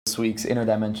This week's Inner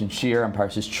Dimension Shir on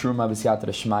Parshas Terumah B'Siyata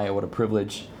D'Shmaya. What a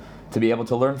privilege to be able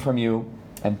to learn from you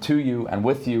and to you and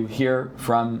with you here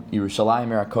from Yerushalayim,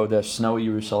 Eretz Kodesh, snowy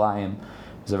Yerushalayim.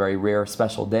 It's a very rare,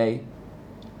 special day.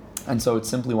 And so it's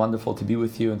simply wonderful to be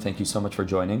with you, and thank you so much for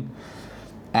joining.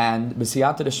 And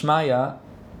B'Siyata D'Shmaya,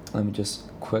 let me just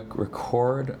quick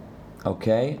record.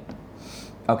 Okay,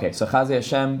 so Chazei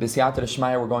Hashem, B'Siyata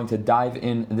D'Shmaya, we're going to dive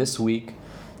in this week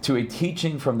to a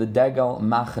teaching from the Degel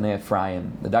Machane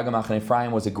Ephraim. The Degel Machane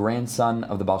Ephraim was a grandson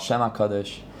of the Baal Shem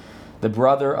HaKadosh, the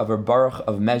brother of Reb Baruch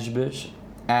of Mezhbish,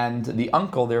 and the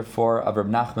uncle, therefore, of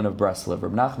Reb Nachman of Breslov.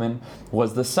 Reb Nachman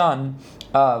was the son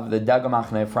of the Degel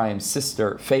Machane Ephraim's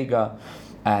sister, Fega,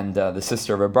 and the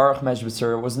sister of Reb Baruch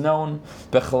Mezhbitzer. It was known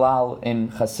Bechalal in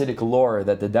Hasidic lore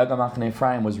that the Degel Machane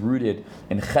Ephraim was rooted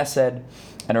in Chesed,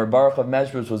 and Reb Baruch of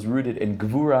Mezhbish was rooted in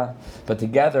Gvura, but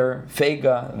together,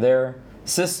 Fega, their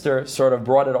sister, sort of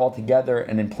brought it all together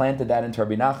and implanted that into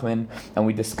Rabbi Nachman, and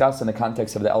we discussed in the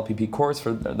context of the LPP course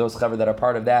for those chaver that are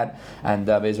part of that, and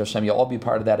Be'ez Hashem, you'll all be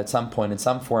part of that at some point in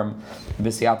some form,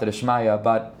 B'Siyata D'Shmaya.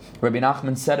 But Rabbi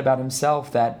Nachman said about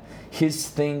himself that his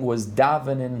thing was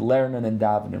davenin, lernin, and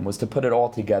davenin, was to put it all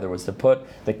together, was to put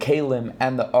the kalim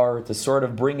and the ar, to sort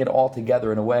of bring it all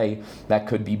together in a way that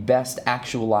could be best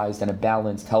actualized in a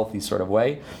balanced, healthy sort of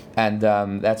way. And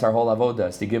that's our whole avodah,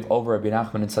 is to give over Rabbi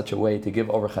Nachman in such a way, to give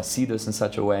over Chasidus in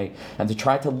such a way, and to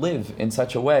try to live in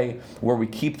such a way where we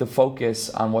keep the focus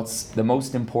on what's the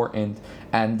most important,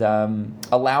 and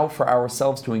allow for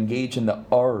ourselves to engage in the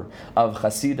ar of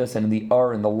Chasidus and in the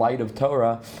ar in the light of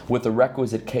Torah with the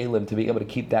requisite kalim to be able to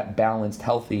keep that balanced,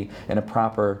 healthy, in a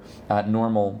proper,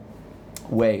 normal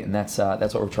way. And that's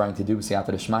what we're trying to do with B'Siyata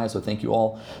D'Shmaya. So thank you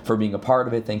all for being a part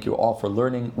of it. Thank you all for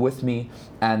learning with me.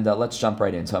 And let's jump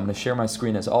right in. So I'm going to share my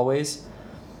screen as always,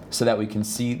 so that we can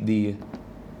see the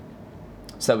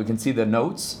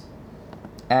notes,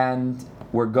 and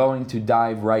we're going to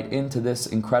dive right into this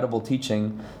incredible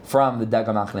teaching from the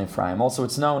Degel Machane Ephraim. Also,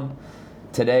 it's known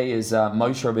today is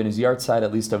Moshe Rabbeinu's yahrzeit,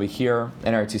 at least over here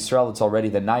in Eretz Yisrael. It's already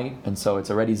the night, and so it's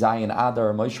already Zayin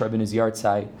Adar, Moshe Rabbeinu's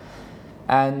yahrzeit.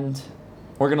 And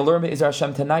we're going to learn Be'ez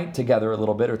Hashem tonight together a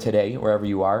little bit, or today, wherever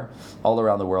you are, all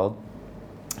around the world.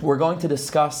 We're going to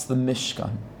discuss the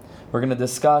Mishkan. We're going to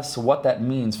discuss what that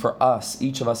means for us,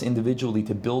 each of us individually,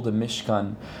 to build a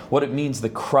Mishkan, what it means, the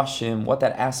Krushim, what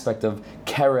that aspect of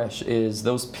Keresh is,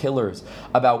 those pillars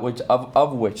of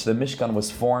which the Mishkan was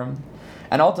formed.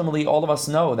 And ultimately, all of us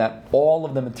know that all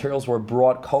of the materials were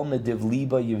brought, Kol Nediv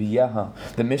Liba Yivyeha.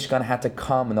 The Mishkan had to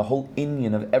come, and the whole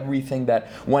inyan of everything that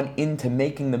went into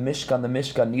making the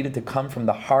Mishkan needed to come from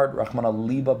the heart, Rahman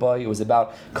Liba Ba. It was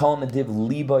about Kol Nediv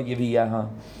Liba Yivyeha.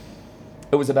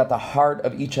 It was about the heart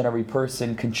of each and every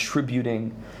person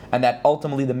contributing, and that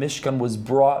ultimately the Mishkan was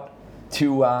brought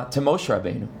to Moshe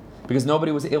Rabbeinu, because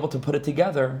nobody was able to put it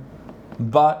together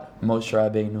but Moshe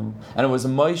Rabbeinu. And it was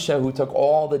Moshe who took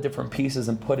all the different pieces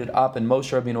and put it up. And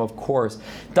Moshe Rabbeinu, of course,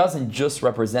 doesn't just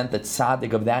represent the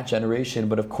tzaddik of that generation,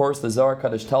 but of course the Zohar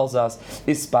Kadosh tells us,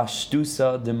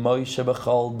 Ispashtusa de Moshe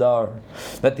b'chol dar,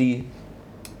 that the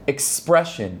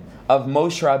expression of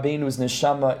Moshe Rabbeinu's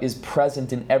neshama is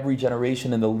present in every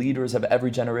generation, in the leaders of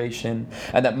every generation,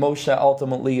 and that Moshe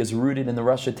ultimately is rooted in the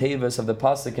Rashi Tevis of the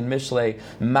pasuk in Mishlei,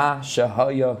 Ma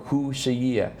shehaya hu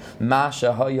sheyiyeh. Ma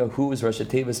shehaya hu is Rashi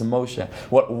Tevis of Moshe.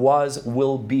 What was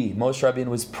will be. Moshe Rabbeinu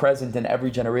was present in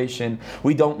every generation.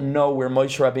 We don't know where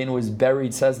Moshe Rabbeinu is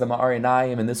buried, says the Ma'ar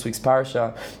Einayim in this week's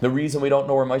parsha. The reason we don't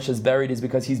know where Moshe is buried is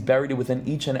because he's buried within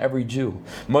each and every Jew.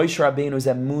 Moshe Rabbeinu's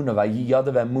emunah,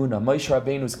 vayiyadav emunah. Moshe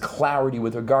Rabbeinu's clarity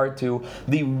with regard to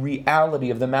the reality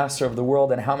of the Master of the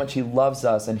world and how much he loves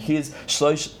us, and his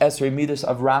Shlosh Esrei Midas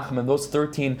of Rachman, those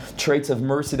 13 traits of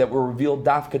mercy that were revealed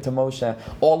Dafka to Moshe.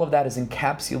 All of that is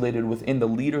encapsulated within the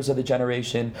leaders of the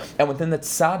generation, and within the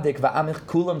tzaddik, va'amich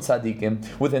kulam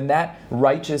tzaddikim, within that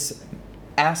righteous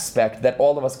aspect that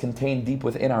all of us contain deep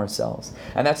within ourselves.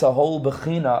 And that's a whole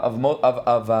bechina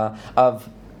of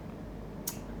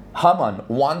Haman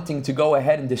wanting to go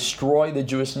ahead and destroy the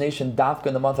Jewish nation Dafka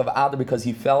in the month of Adar, because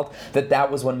he felt that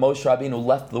that was when Moshe Rabbeinu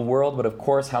left the world. But of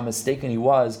course, how mistaken he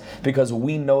was, because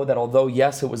we know that although,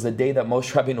 yes, it was the day that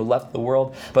Moshe Rabbeinu left the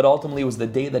world, but ultimately it was the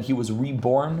day that he was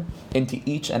reborn into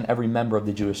each and every member of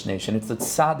the Jewish nation. It's the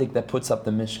tzaddik that puts up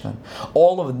the Mishkan.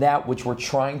 All of that which we're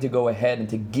trying to go ahead and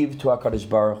to give to HaKadosh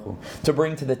Baruch Hu, to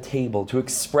bring to the table, to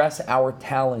express our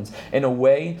talents in a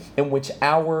way in which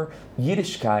our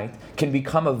Yiddishkeit can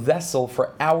become a vessel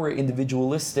for our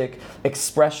individualistic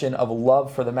expression of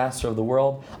love for the Master of the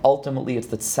world. Ultimately, it's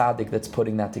the tzaddik that's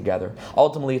putting that together.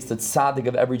 Ultimately, it's the tzaddik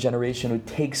of every generation who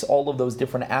takes all of those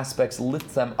different aspects,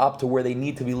 lifts them up to where they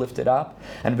need to be lifted up.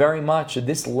 And very much,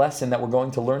 this lesson that we're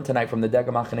going to learn tonight from the Dega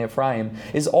Machane Ephraim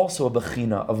is also a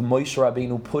bechina of Moshe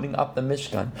Rabbeinu putting up the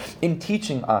Mishkan, in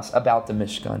teaching us about the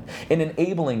Mishkan, in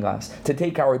enabling us to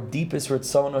take our deepest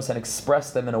ritzonos and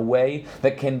express them in a way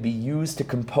that can be used to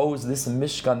compose this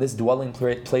Mishkan, this dwelling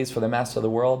place for the Master of the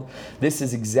world. This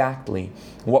is exactly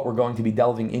what we're going to be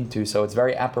delving into. So it's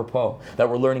very apropos that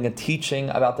we're learning a teaching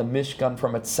about the Mishkan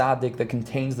from a tzaddik that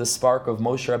contains the spark of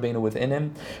Moshe Rabbeinu within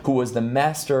him, who was the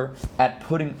master at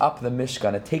putting up the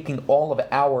Mishkan, at taking all of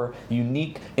our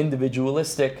unique,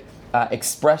 individualistic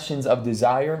expressions of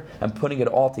desire and putting it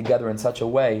all together in such a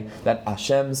way that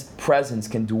Hashem's presence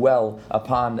can dwell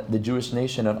upon the Jewish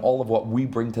nation and all of what we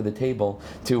bring to the table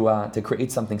to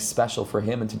create something special for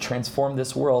Him and to transform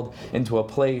this world into a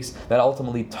place that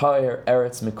ultimately Ta'ir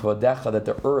Eretz Mikvodecha, that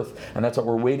the earth, and that's what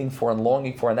we're waiting for and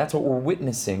longing for, and that's what we're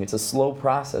witnessing. It's a slow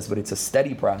process, but it's a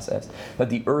steady process, that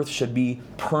the earth should be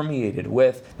permeated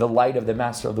with the light of the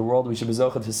Master of the world. We should be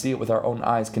zocheh to see it with our own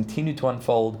eyes, continue to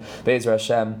unfold, Be'ezer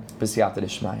Hashem, so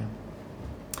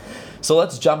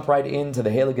let's jump right into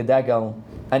the Heilige Degel,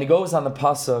 and he goes on the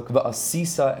pasuk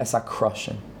v'asisa es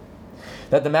hakroshen,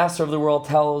 that the Master of the world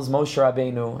tells Moshe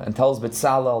Rabbeinu and tells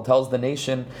B'Tzalel, tells the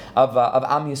nation of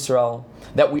Am Yisrael,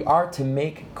 that we are to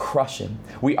make krushim,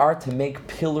 we are to make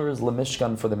pillars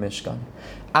lemishkan for the Mishkan,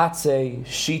 atzei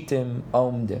shitim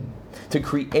omdim, to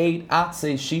create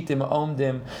atzei shitim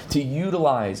omdim, to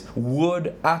utilize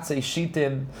wood atzei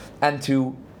shitim, and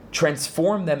to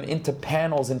transform them into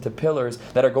panels, into pillars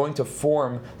that are going to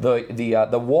form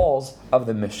the walls of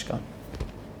the Mishkan.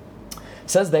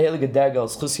 Says the Heilige Degel,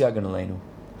 Schus Yagen Aleinu,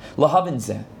 lahavin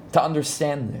zeh, to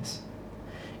understand this,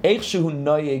 eich shehu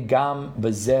noye gam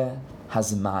bezeh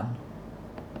hazman.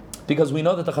 Because we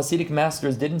know that the Hasidic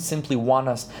masters didn't simply want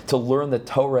us to learn the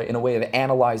Torah in a way of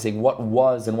analyzing what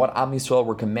was and what Am Yisrael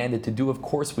were commanded to do. Of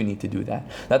course we need to do that.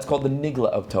 That's called the Nigla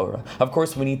of Torah. Of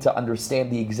course we need to understand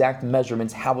the exact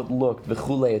measurements, how it looked,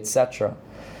 v'chule, etc.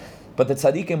 But the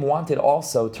tzaddikim wanted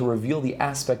also to reveal the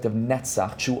aspect of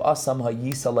netzach, shu'asam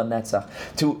ha'yisa la-netzach,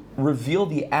 to reveal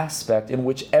the aspect in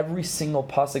which every single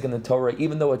pasuk in the Torah,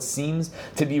 even though it seems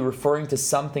to be referring to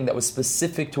something that was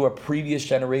specific to a previous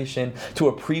generation, to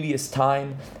a previous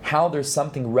time, how there's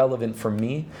something relevant for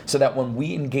me, so that when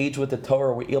we engage with the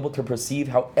Torah, we're able to perceive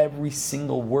how every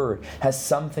single word has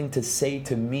something to say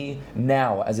to me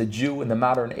now, as a Jew in the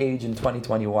modern age in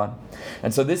 2021.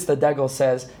 And so this, the Degel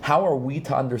says, how are we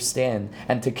to understand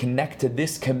and to connect to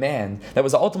this command that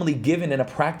was ultimately given in a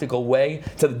practical way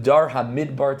to the Dar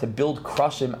HaMidbar, to build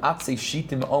krushim, atzei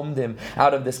shitim omdim,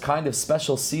 out of this kind of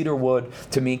special cedar wood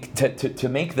to make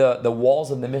the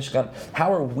walls of the Mishkan?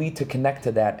 How are we to connect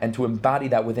to that and to embody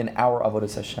that within our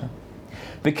Avodas Hashem?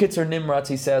 B'Kitzer Nimratz,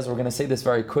 he says, we're going to say this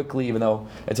very quickly, even though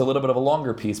it's a little bit of a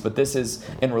longer piece, but this is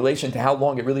in relation to how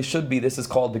long it really should be. This is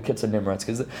called B'Kitzer Nimratz,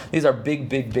 because these are big,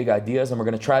 big, big ideas, and we're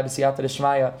going to try B'Siyata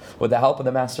D'Shmaya with the help of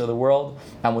the Master of the World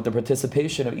and with the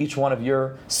participation of each one of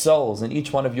your souls and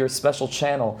each one of your special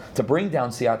channel to bring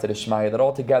down Siyata D'Shmaya, that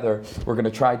all together we're going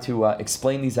to try to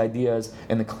explain these ideas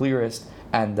in the clearest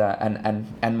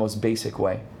and most basic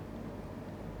way.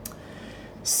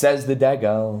 Says the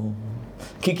Degel,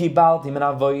 Kiki balti min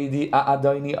avoidi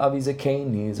adoini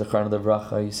avizakeni, Zechron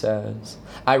Levracha, he says,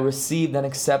 I received and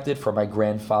accepted from my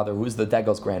grandfather, who is the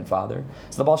Degel's grandfather.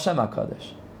 It's the Baal Shem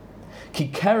HaKadosh. Ki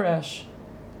keresh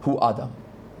hu Adam.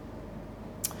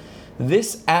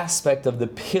 This aspect of the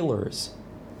pillars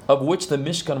of which the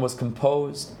Mishkan was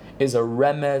composed is a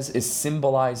remez, is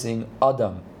symbolizing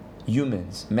Adam,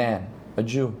 humans, man, a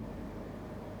Jew.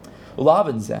 Now,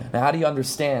 how do you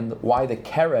understand why the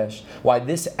keresh, why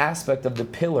this aspect of the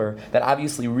pillar that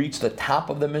obviously reached the top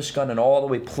of the Mishkan and all the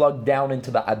way plugged down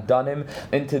into the Adanim,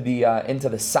 into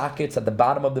the sockets at the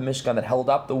bottom of the Mishkan that held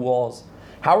up the walls?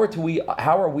 How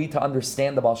are we to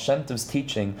understand the Baal Shem Tov's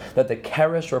teaching that the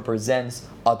keresh represents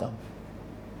Adam?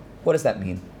 What does that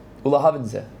mean?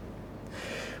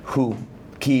 Hu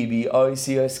ki bi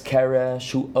oisios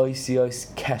keresh hu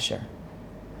oisios kesher.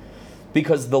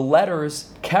 Because the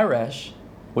letters keresh,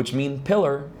 which mean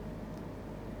pillar,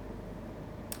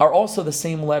 are also the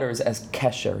same letters as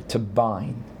kesher, to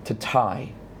bind, to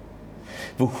tie.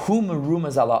 V'hu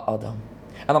merumaz ala Adam.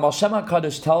 And the Baal Shem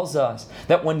HaKadosh tells us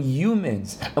that when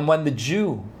humans, and when the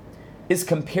Jew is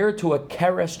compared to a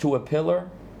keresh, to a pillar,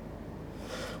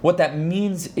 what that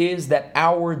means is that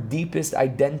our deepest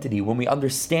identity, when we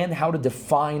understand how to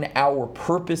define our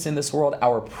purpose in this world,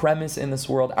 our premise in this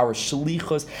world, our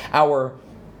shlichus, our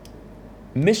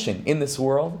mission in this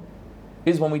world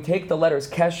is when we take the letters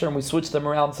Kesher and we switch them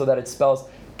around so that it spells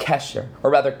Kesher,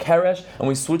 or rather Keresh, and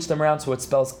we switch them around so it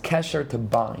spells Kesher, to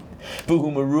bind.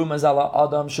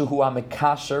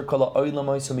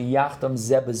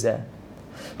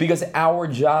 Because our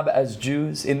job as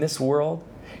Jews in this world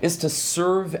is to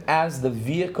serve as the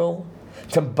vehicle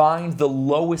to bind the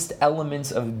lowest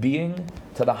elements of being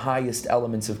to the highest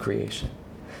elements of creation.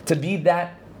 To be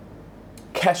that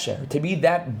kesher, to be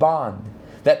that bond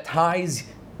that ties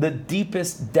the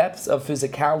deepest depths of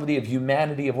physicality, of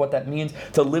humanity, of what that means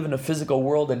to live in a physical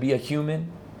world and be a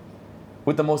human,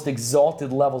 with the most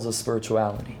exalted levels of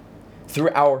spirituality. Through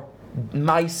our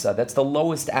Maisa, that's the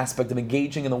lowest aspect of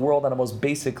engaging in the world on a most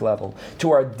basic level,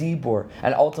 to our Dibur,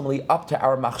 and ultimately up to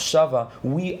our Machshava,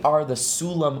 we are the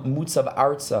Sulam Mutzav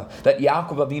Arza, that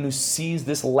Yaakov Avinu sees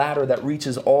this ladder that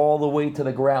reaches all the way to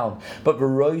the ground. But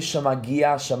V'roisha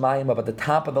Magia Shamayim, but the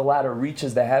top of the ladder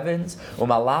reaches the heavens,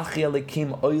 Umalachi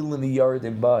Alekim Oilin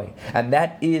Yardim Bay. And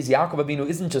that is, Yaakov Avinu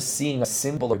isn't just seeing a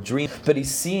symbol or dream, but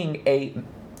he's seeing a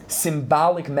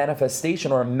symbolic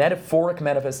manifestation or a metaphoric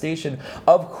manifestation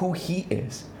of who he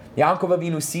is. Yaakov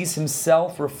Avinu sees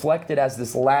himself reflected as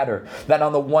this ladder, that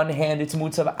on the one hand it's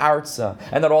Mutzav Arza,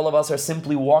 and that all of us are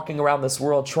simply walking around this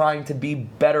world trying to be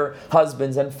better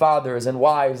husbands and fathers and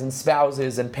wives and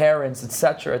spouses and parents,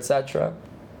 etc., etc.,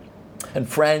 and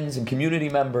friends and community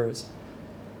members.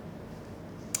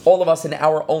 All of us in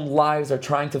our own lives are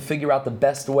trying to figure out the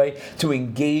best way to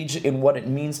engage in what it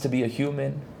means to be a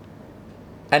human.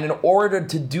 And in order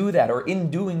to do that, or in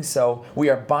doing so, we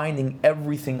are binding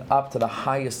everything up to the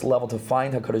highest level, to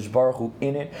find HaKadosh Baruch Hu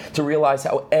in it, to realize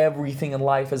how everything in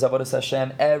life is Avodas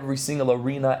Hashem, every single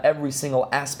arena, every single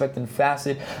aspect and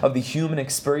facet of the human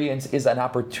experience is an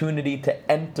opportunity to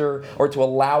enter, or to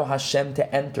allow Hashem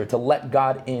to enter, to let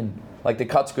God in. Like the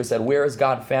Kutzker said, where is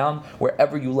God found?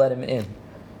 Wherever you let him in.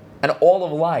 And all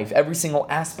of life, every single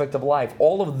aspect of life,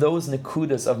 all of those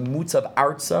nekudas of Mutzav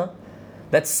Arza,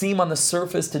 that seem on the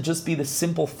surface to just be the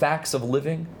simple facts of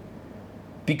living,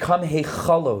 become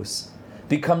heichalos,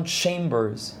 become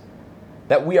chambers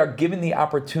that we are given the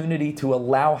opportunity to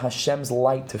allow Hashem's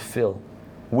light to fill.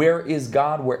 Where is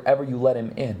God? Wherever you let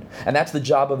him in. And that's the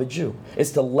job of a Jew,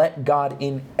 is to let God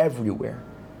in everywhere.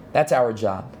 That's our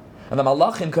job. And the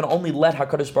Malachim can only let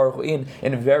HaKadosh Baruch Hu in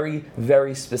very,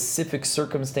 very specific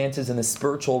circumstances in the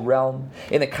spiritual realm,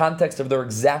 in the context of their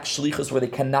exact shlichus where they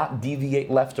cannot deviate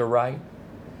left or right.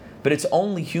 But it's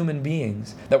only human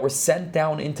beings that were sent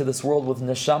down into this world with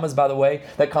neshamas, by the way,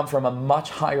 that come from a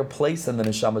much higher place than the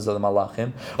neshamas of the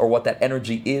malachim, or what that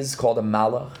energy is called a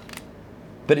malach.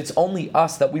 But it's only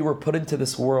us that we were put into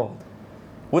this world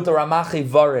with the Ramache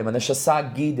Varim and the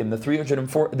Shasag Gidim, the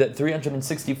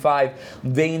 365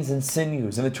 veins and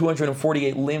sinews, and the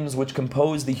 248 limbs which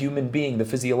compose the human being, the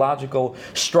physiological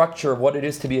structure of what it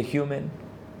is to be a human,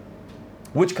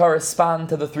 which correspond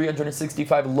to the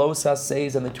 365 los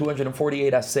assays and the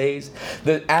 248 assays,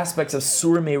 the aspects of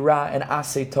sur meira and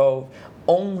asay tov.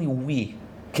 Only we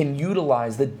can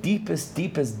utilize the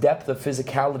deepest depth of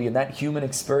physicality in that human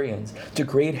experience to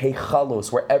create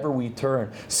heichalos wherever we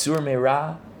turn. Sur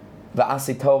meira, the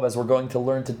asay tov, as we're going to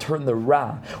learn, to turn the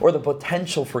ra, or the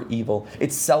potential for evil,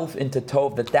 itself into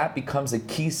tov, that becomes a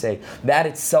kisei, that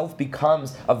itself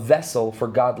becomes a vessel for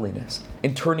godliness,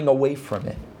 in turning away from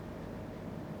it.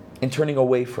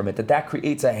 That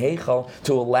creates a heichal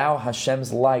to allow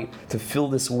Hashem's light to fill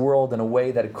this world in a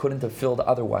way that it couldn't have filled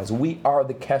otherwise. We are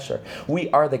the kesher, we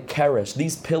are the keresh,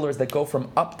 these pillars that go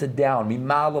from up to down,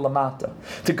 mimal lamata,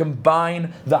 to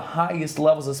combine the highest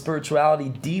levels of spirituality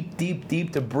deep,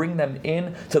 to bring them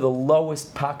in to the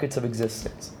lowest pockets of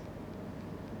existence.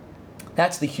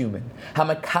 That's the human.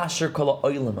 Hamakasher kol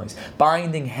ha'olamos,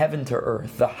 binding heaven to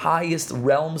earth, the highest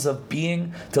realms of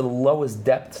being to the lowest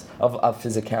depths of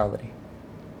physicality.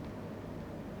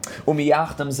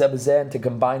 Umiyachtam zebazeh, to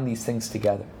combine these things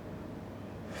together.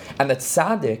 And that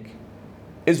tzaddik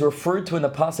is referred to in the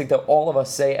pasuk that all of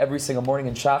us say every single morning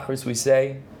in Shacharis. We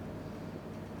say,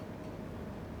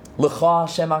 L'cha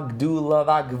Hashem ha'gdula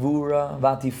v'ha'gvura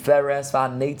v'ha'tiferes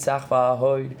v'ha'netzach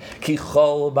v'ha'hod ki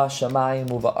chol b'shamayim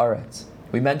u'va'aretz.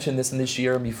 We mentioned this in this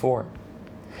year before.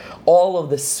 All of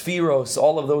the spheros,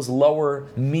 all of those lower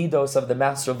midos of the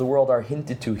Master of the world are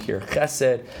hinted to here.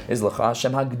 Chesed is L'cha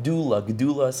Hashem ha'gdula.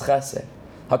 Gdula is chesed.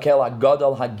 Hakel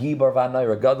ha'gadol ha'gibar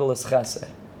v'ha'nayra. Gadol is chesed.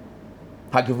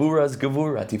 Ha'gvura is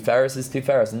gevura. Tiferes is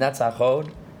tiferes. And that's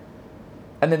ha'chod.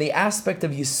 And then the aspect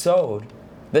of Yisod,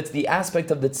 that's the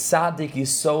aspect of the tzaddik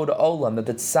Yisod Olam, that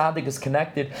the tzaddik is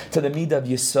connected to the midah of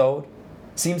Yisod,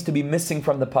 seems to be missing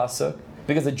from the pasuk.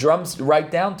 because it drums right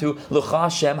down to Lucha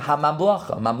Hashem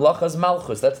HaMamlacha. Mamlacha is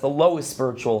Malchus. That's the lowest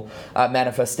spiritual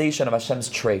manifestation of Hashem's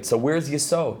trait. So where's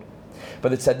Yesod?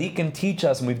 But the tzaddikim teach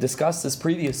us, and we've discussed this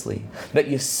previously, that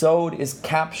Yesod is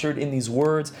captured in these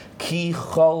words, Ki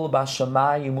chol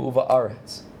b'shamayim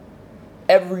uva'aretz.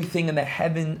 Everything in the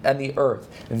heaven and the earth,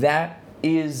 that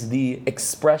is the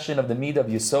expression of the midah of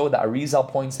Yesod. The Arizal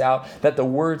points out that the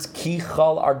words Ki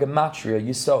chol are gematria,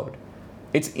 Yesod.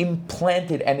 It's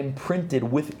implanted and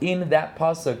imprinted within that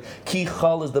pasuk. Ki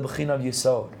chol is the bechina of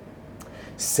Yesod.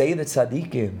 Say the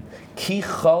tzaddikim, Ki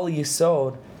chol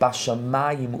Yesod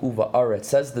b'shamayim uva'aretz.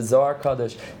 Says the Zohar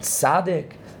Kadosh,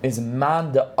 tzaddik is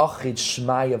man de achid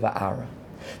shmaya va'ara.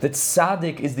 The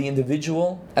tzaddik is the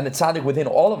individual, and the tzaddik within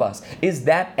all of us is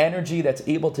that energy that's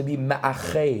able to be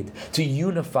ma'ached, to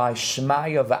unify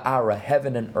shmaya va'ara,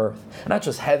 heaven and earth. And not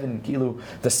just heaven, kilu,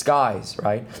 the skies,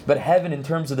 right? But heaven in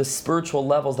terms of the spiritual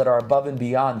levels that are above and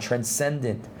beyond,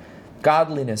 transcendent,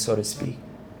 godliness, so to speak.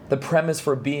 The premise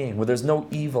for being, where there's no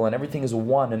evil and everything is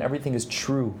one and everything is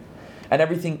true. And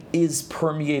everything is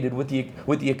permeated with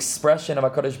the expression of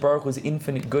HaKadosh Baruch Hu's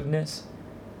infinite goodness,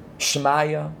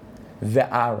 Shmaya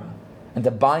ve'ara. And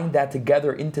to bind that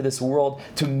together into this world,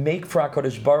 to make for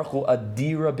HaKadosh Baruch Hu a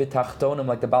dira b'tachtonim,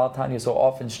 like the Baal Tanya so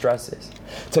often stresses.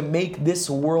 To make this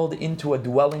world into a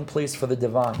dwelling place for the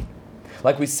divine.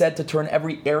 Like we said, to turn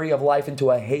every area of life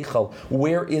into a heichal.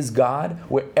 Where is God?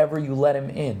 Wherever you let Him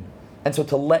in. And so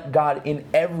to let God in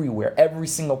everywhere, every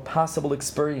single possible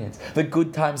experience, the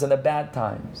good times and the bad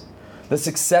times, the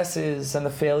successes and the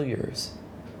failures,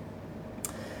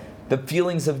 the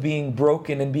feelings of being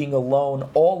broken and being alone,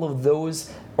 all of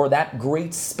those, or that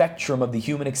great spectrum of the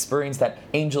human experience that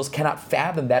angels cannot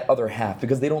fathom that other half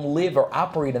because they don't live or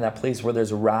operate in that place where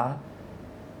there's Ra.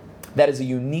 That is a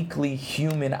uniquely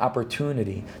human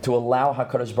opportunity to allow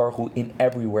HaKadosh Baruch Hu in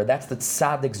everywhere. That's the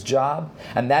tzaddik's job,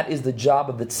 and that is the job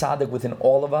of the tzaddik within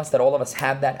all of us, that all of us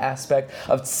have that aspect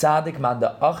of tzaddik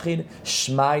manda achid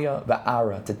shmaya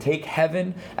va'ara, to take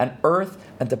heaven and earth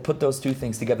and to put those two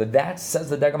things together. That, says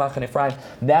the Degam Achan Ephraim,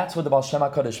 that's what the Baal Shem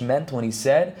HaKadosh meant when he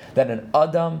said that an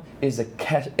Adam is a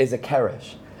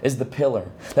keresh, is the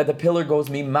pillar. That the pillar goes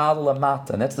mimal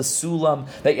lamata, and that's the sulam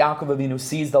that Yaakov Avinu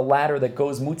sees, the ladder that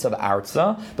goes mutzav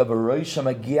arza, but b'roisha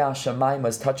magia shamayim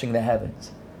is touching the heavens.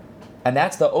 And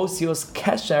that's the osios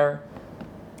kesher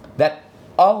that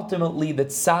ultimately the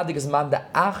tzaddik is man the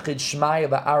achid shmaya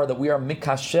va'ara, that we are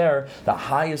mikasher, the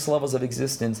highest levels of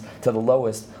existence to the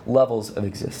lowest levels of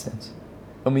existence.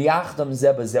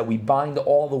 That we bind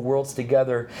all the worlds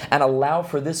together and allow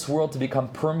for this world to become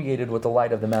permeated with the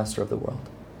light of the Master of the world.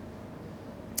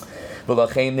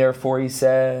 Therefore, he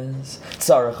says,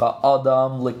 a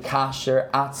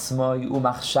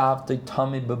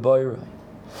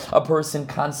person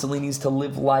constantly needs to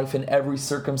live life in every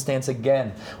circumstance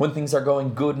again. When things are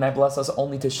going good, and I bless us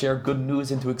only to share good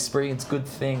news and to experience good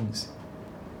things.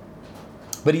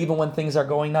 But even when things are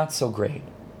going not so great,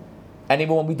 and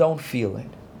even when we don't feel it,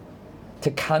 to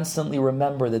constantly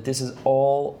remember that this is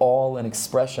all an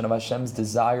expression of Hashem's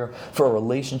desire for a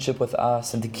relationship with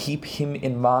us, and to keep Him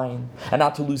in mind, and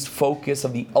not to lose focus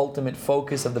of the ultimate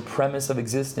focus of the premise of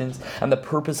existence, and the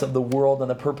purpose of the world,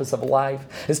 and the purpose of life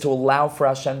is to allow for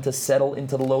Hashem to settle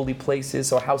into the lowly places.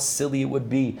 So how silly it would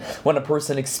be when a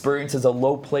person experiences a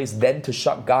low place, then to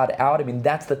shut God out. I mean,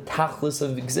 that's the tachlis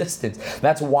of existence.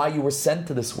 That's why you were sent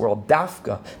to this world,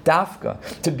 dafka,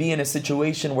 to be in a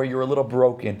situation where you're a little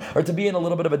broken, or to be in a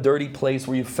little bit of a dirty place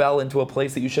where you fell into a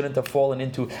place that you shouldn't have fallen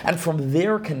into, and from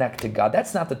there connect to God.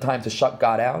 That's not the time to shut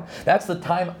God out. That's the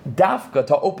time, dafka,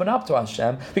 to open up to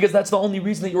Hashem, because that's the only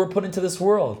reason that you were put into this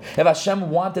world. If Hashem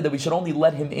wanted that we should only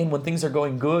let Him in when things are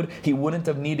going good, He wouldn't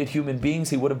have needed human beings.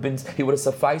 He would have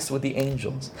sufficed with the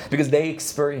angels, because they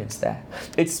experienced that.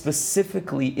 It's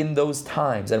specifically in those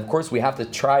times, and of course we have to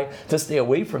try to stay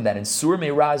away from that. And Sur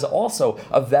Me'Ra is also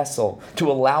a vessel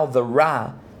to allow the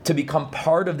Ra to become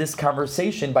part of this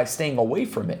conversation by staying away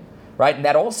from it, right? And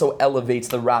that also elevates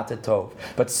the Ra to Tov.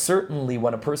 But certainly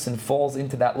when a person falls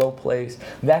into that low place,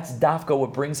 that's dafka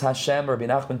what brings Hashem, Rabbi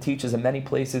Nachman teaches in many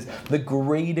places, the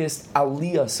greatest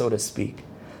aliyah, so to speak.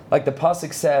 Like the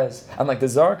pasuk says, and like the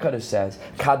Zohar Kadosh says,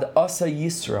 Kad asa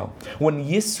Yisro. When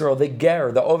Yisro, the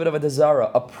ger, the Ovid of Adazara,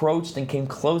 approached and came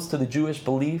close to the Jewish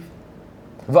belief,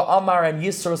 Va'amar, and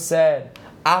Yisro said,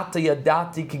 Ata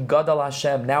yadati ki gadol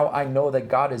Hashem. Now I know that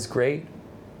God is great.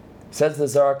 Says the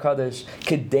Zohar Kadosh,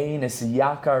 Kedain is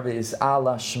yakar ve'is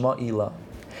ala shma'ila.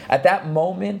 At that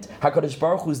moment, HaKadosh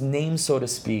Baruch Hu's name, so to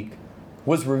speak,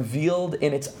 was revealed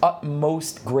in its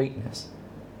utmost greatness.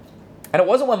 And it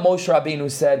wasn't when Moshe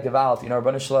Rabbeinu said, Gewalt,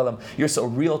 Rabbanu Shalom, you're so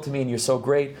real to me and you're so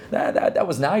great. That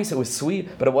was nice, it was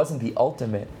sweet, but it wasn't the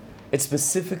ultimate. It's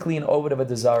specifically an Oved of a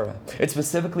Dezara. It's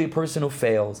specifically a person who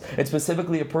fails. It's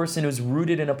specifically a person who's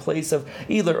rooted in a place of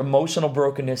either emotional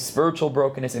brokenness, spiritual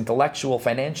brokenness, intellectual,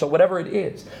 financial, whatever it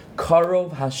is.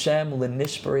 Karov Hashem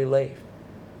l'nishbari leiv.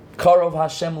 Karov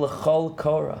Hashem l'chol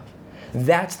korav.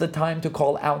 That's the time to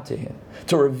call out to Him,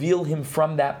 to reveal Him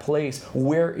from that place.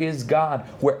 Where is God?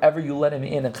 Wherever you let Him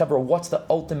in. And Chevra, what's the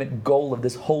ultimate goal of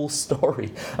this whole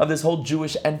story, of this whole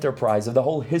Jewish enterprise, of the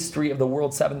whole history of the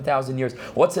world, 7,000 years?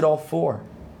 What's it all for?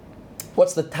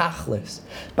 What's the tachlis?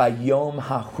 Bayom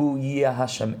hahu yeh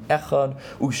Hashem echad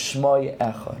u'shmai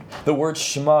echad. The word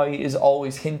shmai is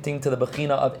always hinting to the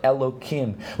bechina of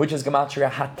Elokim, which is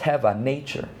gematria hateva,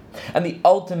 nature. And the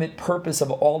ultimate purpose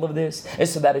of all of this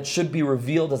is so that it should be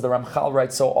revealed, as the Ramchal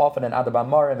writes so often in Adab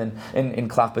Amarim and in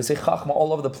Klach B'sei Chachma,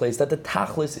 all over the place, that the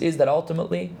tachlis is that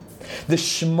ultimately the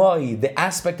shmai, the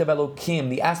aspect of Elokim,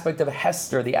 the aspect of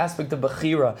Hester, the aspect of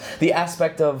Bechira, the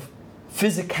aspect of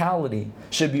physicality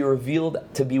should be revealed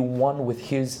to be one with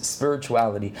His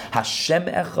spirituality. Hashem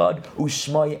echad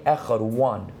u'shmai echad,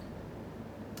 one.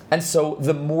 And so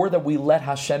the more that we let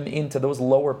Hashem into those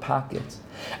lower pockets,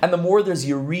 and the more there's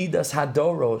Yeridas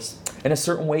Hadoros, in a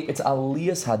certain way it's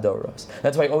Aliyas Hadoros.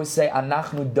 That's why I always say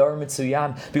Anachnu Dar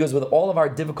Mitsuyan, because with all of our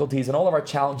difficulties and all of our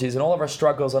challenges and all of our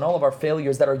struggles and all of our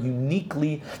failures that are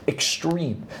uniquely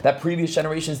extreme, that previous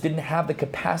generations didn't have the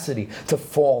capacity to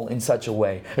fall in such a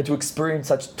way, or to experience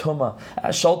such Tumah,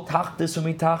 Shal Tachtis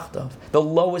Umitachtav, the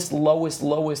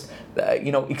lowest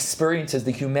experiences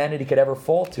that humanity could ever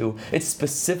fall to. It's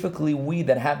specifically we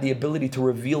that have the ability to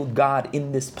reveal God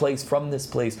in this place, from this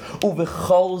place.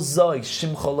 Uvechol zoi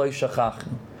shimcha lo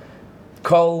shachachnu.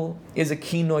 Kol is a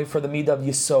kinoi for the midah of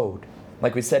Yesod.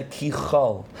 Like we said,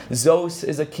 kichol. Zos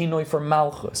is a kinoi for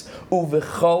Malchus.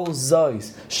 Uvechol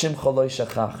zois shimcha lo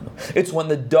shachachnu. It's when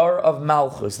the dar of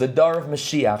Malchus, the dar of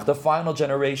Mashiach, the final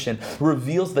generation,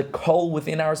 reveals the kol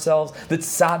within ourselves, the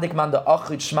tzaddik man the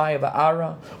achid shmaya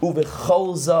va'ara.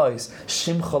 Uvechol zois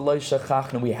shimcha lo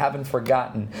shachachnu. We haven't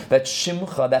forgotten that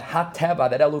shimcha, that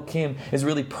hateva, that Elokim is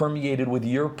really permeated with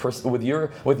your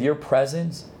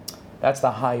presence. That's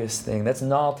the highest thing. That's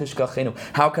Na'al Tishkachenu.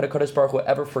 How could a Kadosh Baruch Hu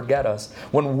ever forget us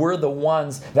when we're the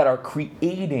ones that are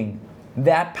creating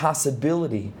that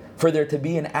possibility for there to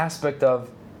be an aspect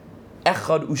of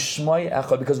Echad Ushmai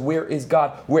Echad, because where is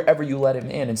God? Wherever you let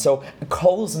Him in. And so,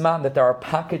 Kol Zman, that there are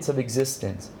pockets of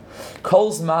existence.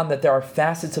 Kol Zman, that there are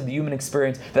facets of the human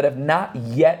experience that have not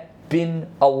yet been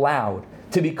allowed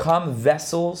to become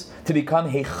vessels, to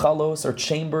become heichalos or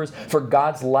chambers for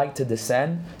God's light to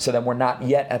descend, so that we're not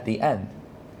yet at the end.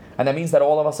 And that means that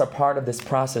all of us are part of this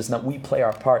process and that we play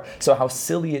our part. So how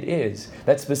silly it is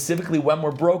that specifically when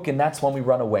we're broken, that's when we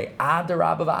run away.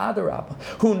 Adarabba v'adarabba.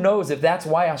 Who knows if that's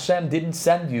why Hashem didn't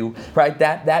send you, right?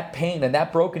 That pain and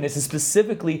that brokenness is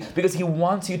specifically because He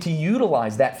wants you to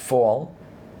utilize that fall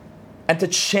and to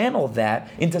channel that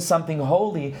into something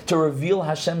holy, to reveal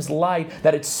Hashem's light,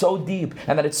 that it's so deep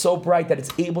and that it's so bright that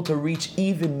it's able to reach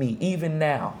even me, even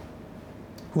now.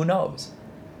 Who knows?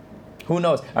 Who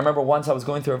knows? I remember once I was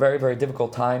going through a very, very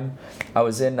difficult time. I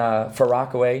was in Far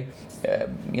Rockaway,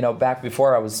 back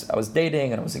before I was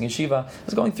dating and I was in yeshiva. I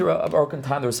was going through a broken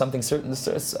time. There was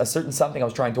a certain something I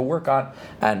was trying to work on,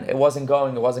 and it wasn't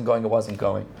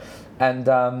going. And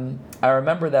I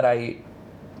remember that I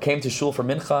came to shul for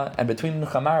mincha, and between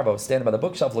mincha and Marav, I was standing by the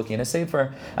bookshelf looking in a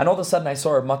sefer, and all of a sudden I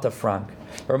saw Mata Frank.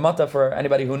 Mata, for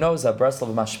anybody who knows,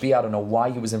 Breslov Mashpia, I don't know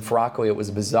why he was in Farakoi, it was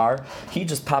bizarre. He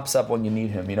just pops up when you need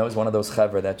him, he's one of those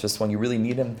chevra that just when you really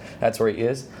need him, that's where he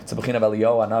is. It's a Bechina of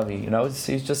Eliyahu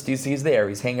Anavi, he's there,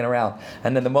 he's hanging around.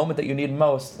 And then the moment that you need him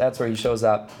most, that's where he shows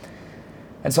up.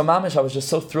 And so Mamish, I was just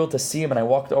so thrilled to see him, and I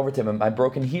walked over to him in my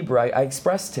broken Hebrew. I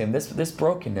expressed to him this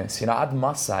brokenness, ad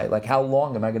masai, like how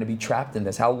long am I going to be trapped in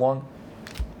this? How long?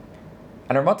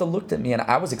 And Ramata looked at me, and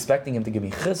I was expecting him to give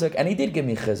me chizuk, and he did give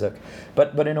me chizuk,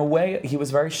 but in a way, he was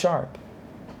very sharp.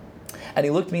 And he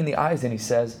looked me in the eyes, and he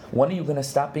says, when are you going to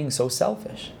stop being so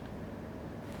selfish?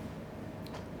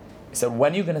 He said,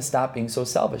 when are you going to stop being so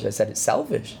selfish? I said, it's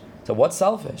selfish. So what's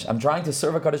selfish? I'm trying to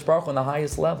serve HaKadosh Baruch Hu on the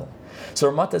highest level.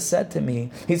 So Ramata said to me,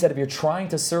 he said, if you're trying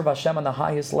to serve Hashem on the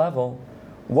highest level,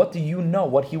 what do you know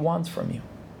what He wants from you?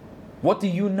 What do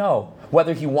you know?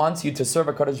 Whether He wants you to serve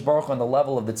HaKadosh Baruch Hu on the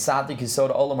level of the tzaddik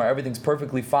yisod olam, where everything's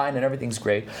perfectly fine and everything's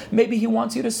great. Maybe He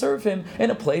wants you to serve Him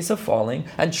in a place of falling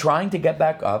and trying to get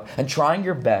back up and trying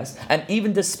your best. And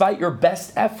even despite your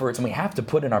best efforts, and we have to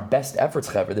put in our best efforts,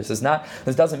 Chaver.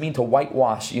 This doesn't mean to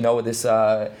whitewash, this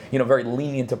very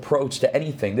lenient approach to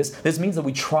anything. This means that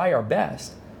we try our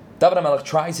best. David HaMelech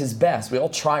tries his best. We all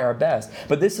try our best.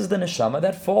 But this is the neshama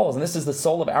that falls, and this is the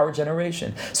soul of our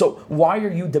generation. So why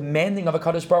are you demanding of a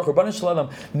Kadosh Baruch Hu, Rebbeinu Shalom,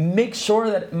 make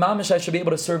sure that Mamish, I should be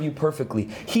able to serve you perfectly.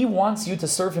 He wants you to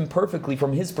serve him perfectly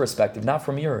from his perspective, not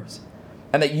from yours.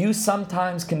 And that you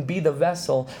sometimes can be the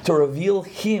vessel to reveal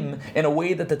him in a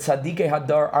way that the Tzaddikei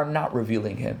Hadar are not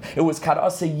revealing him. It was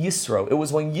Karase Yisro. It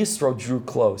was when Yisro drew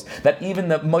close. That even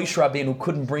the Moshe Rabbeinu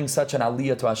couldn't bring such an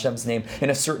aliyah to Hashem's name in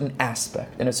a certain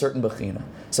aspect, in a certain bechina.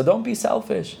 So don't be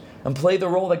selfish and play the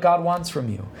role that God wants from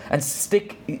you. And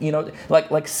stick,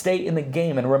 like stay in the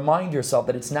game and remind yourself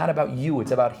that it's not about you, it's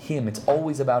about him. It's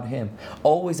always about him.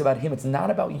 Always about him. It's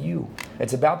not about you.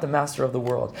 It's about the master of the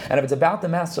world. And if it's about the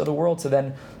master of the world, so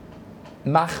then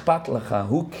machpat lecha,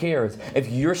 who cares if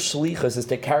your shlichus is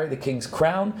to carry the king's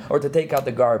crown or to take out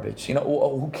the garbage?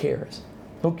 Who cares?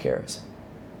 Who cares?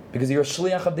 Because you're a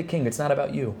shliach of the king. It's not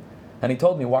about you. And he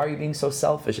told me, why are you being so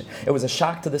selfish? It was a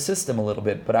shock to the system a little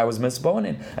bit, but I was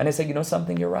misboning. And I said, you know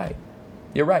something? You're right.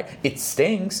 You're right. It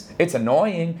stinks. It's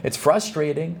annoying. It's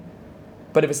frustrating.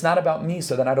 But if it's not about me,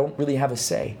 so then I don't really have a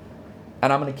say.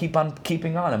 And I'm going to keep on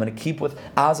keeping on. I'm going to keep with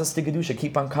Azas to Gedusha,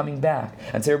 keep on coming back.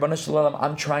 And say, Rebbeinu Shalom,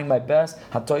 I'm trying my best.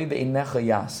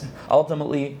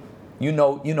 Ultimately, you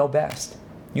know best.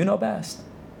 You know best.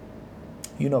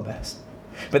 You know best.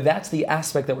 But that's the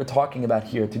aspect that we're talking about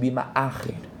here, to be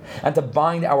ma'achid. And to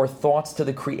bind our thoughts to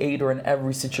the Creator in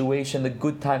every situation, the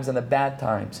good times and the bad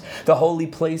times, the holy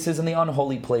places and the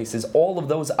unholy places, all of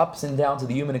those ups and downs of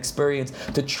the human experience,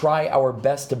 to try our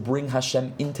best to bring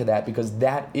Hashem into that, because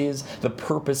that is the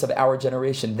purpose of our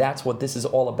generation. That's what this is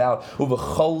all about.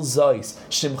 Uv'chol zois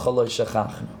shimcha lo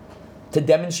shechachnu. To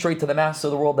demonstrate to the master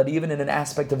of the world that even in an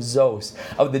aspect of Zos,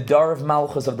 of the Dar of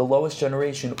Malchus, of the lowest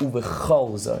generation,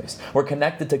 Uvechol Zos, we're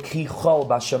connected to Ki Chol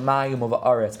Bashamayim of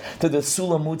Aretz, to the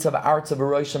Sulamutz of Arts of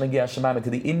Arosham and Hashemayim, to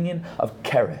the Inyan of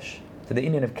Keresh, to the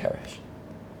Inyan of Keresh.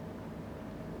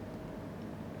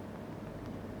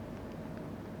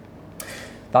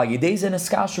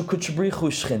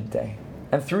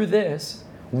 And through this,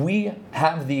 we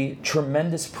have the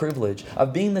tremendous privilege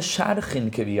of being the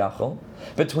Shadchin Kiviyachol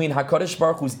between HaKadosh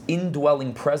Baruch Hu's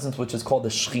indwelling presence, which is called the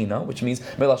Shechina, which means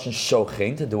Melashon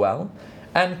Shochein, to dwell,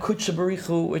 and Kudsha Baruch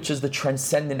Hu, which is the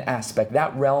transcendent aspect,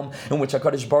 that realm in which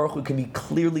HaKadosh Baruch Hu can be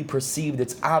clearly perceived.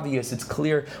 It's obvious, it's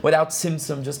clear, without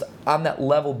simsum, just on that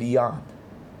level beyond.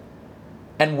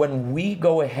 And when we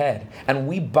go ahead and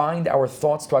we bind our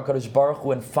thoughts to HaKadosh Baruch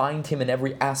Hu and find Him in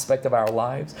every aspect of our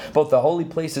lives, both the holy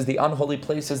places, the unholy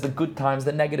places, the good times,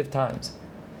 the negative times,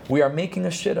 we are making a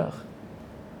shidduch.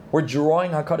 We're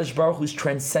drawing HaKadosh Baruch Hu's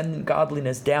transcendent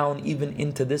godliness down even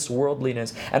into this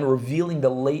worldliness and revealing the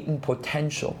latent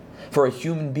potential for a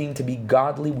human being to be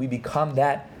godly. We become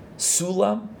that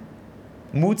sulam,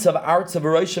 mutzav arts of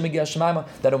Arosham Shemaima,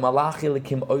 that umalachi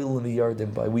lekim oil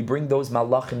in by. We bring those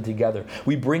malachim together.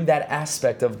 We bring that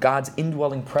aspect of God's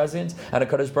indwelling presence and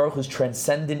HaKadosh Baruch Hu's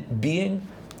transcendent being.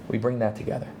 We bring that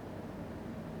together.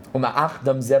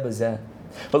 Uma'achdam zeh b'zeh.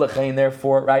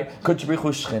 Therefore, right? And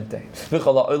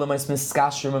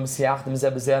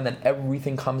then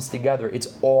everything comes together.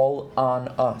 It's all on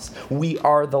us. We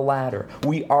are the ladder.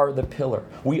 We are the pillar.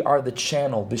 We are the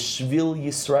channel. B'shvil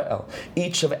Yisrael.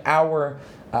 Each of our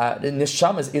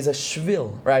neshamas is a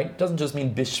shvil, right? It doesn't just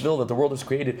mean bishvil, that the world was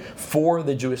created for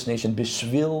the Jewish nation.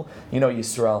 Bishvil,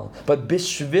 Yisrael. But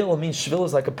bishvil means shvil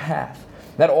is like a path.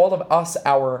 That all of us,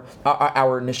 our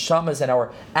neshamas and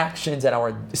our actions and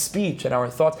our speech and our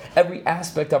thoughts, every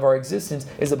aspect of our existence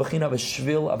is a bechina of a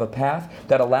shvil, of a path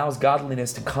that allows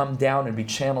godliness to come down and be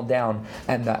channeled down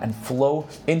and flow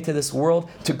into this world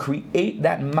to create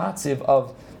that matziv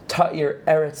of ta'ir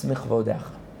eretz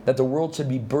michvodecha. That the world should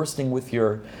be bursting with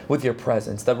your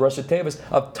presence. The Rosh Tevas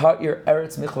of ta'ir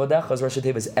eretz michvodecha is Rosh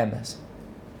Tevas emes.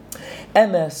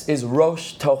 Emes is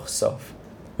rosh toch sof.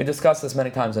 We discussed this many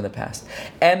times in the past.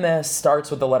 Emes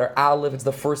starts with the letter Aleph. It's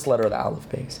the first letter of the Aleph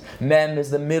base. Mem is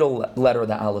the middle letter of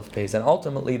the Aleph base. And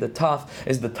ultimately, the Taf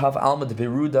is the Taf Alma de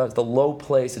Beruda. It's the low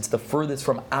place. It's the furthest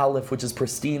from Aleph, which is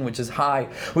pristine, which is high,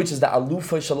 which is the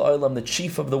Alufa Shel Olam, the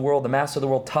chief of the world, the master of the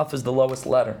world. Taf is the lowest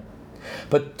letter.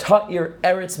 But Ta'ir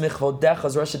Eretz Michvodecha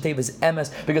is Rosh Tevas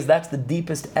Emes, because that's the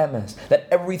deepest Emes, that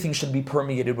everything should be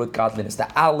permeated with godliness.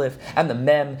 The Aleph and the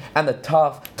Mem and the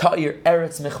Taf, Ta'ir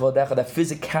Eretz Michvodecha, that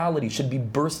physicality should be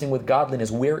bursting with godliness.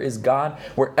 Where is God?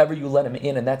 Wherever you let Him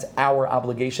in, and that's our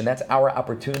obligation, that's our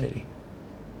opportunity.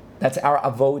 That's our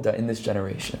avoda in this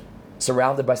generation.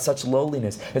 surrounded by such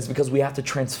lowliness. It's because we have to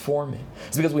transform it.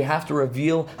 It's because we have to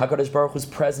reveal HaKadosh Baruch Hu's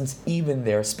presence even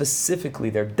there, specifically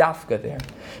there, dafka there.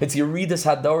 It's Yeridas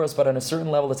Hadoros, but on a certain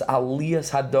level it's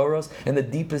Aliyas Hadoros in the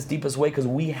deepest way, because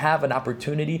we have an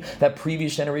opportunity that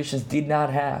previous generations did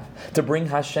not have to bring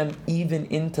Hashem even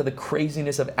into the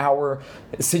craziness of our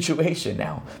situation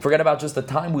now. Forget about just the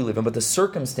time we live in, but the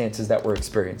circumstances that we're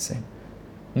experiencing.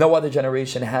 No other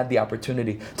generation had the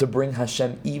opportunity to bring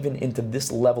Hashem even into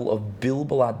this level of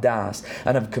bilbul adas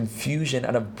and of confusion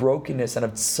and of brokenness and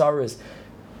of tsaris.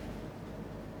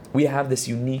 We have this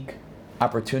unique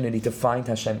opportunity to find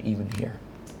Hashem even here.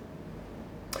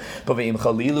 But if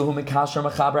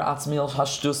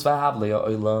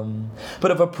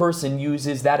a person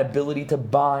uses that ability to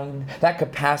bind, that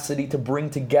capacity to bring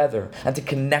together and to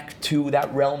connect to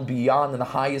that realm beyond the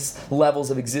highest levels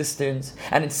of existence,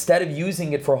 and instead of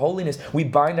using it for holiness, we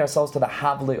bind ourselves to the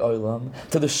havle olam,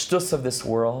 to the shtus of this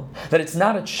world, that it's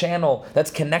not a channel that's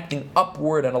connecting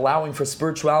upward and allowing for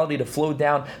spirituality to flow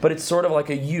down, but it's sort of like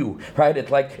a U, right?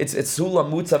 It's like it's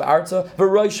sulam mutzav arza,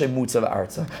 v'roishe mutzav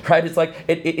arza, right? It's like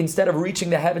it instead of reaching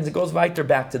the heavens, it goes weiter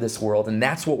back to this world, and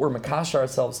that's what we're makash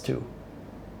ourselves to.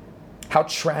 How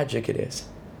tragic it is.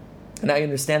 And I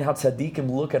understand how tzaddikim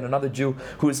look at another Jew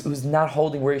who's not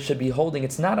holding where he should be holding.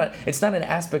 It's not an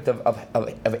aspect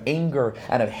of anger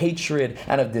and of hatred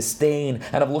and of disdain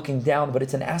and of looking down, but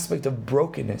it's an aspect of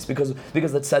brokenness, because the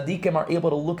tzaddikim are able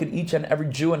to look at each and every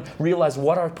Jew and realize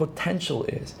what our potential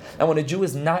is. And when a Jew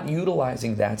is not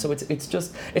utilizing that, so it's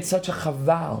such a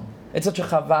chaval. It's such a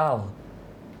chaval.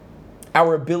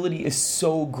 Our ability is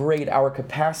so great, our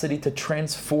capacity to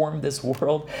transform this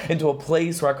world into a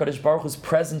place where HaKadosh Baruch Hu's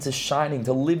presence is shining,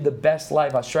 to live the best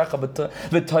life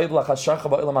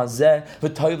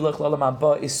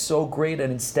is so great,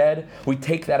 and instead we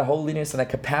take that holiness and that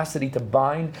capacity to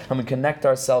bind and we connect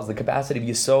ourselves, the capacity of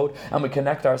Yesod, and we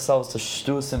connect ourselves to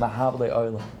Shtus and Mahavle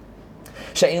Olam.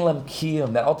 She'en lam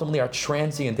kiyum, that ultimately are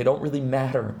transient, they don't really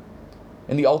matter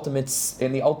in the ultimate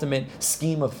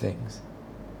scheme of things.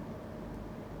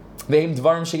 Ve'im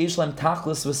dvarim she'ish lem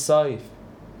tachlis v'sayif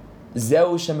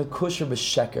zeu shemekusher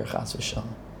b'sheker chas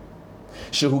v'shalom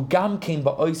shehu gam kein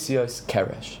ba'oisios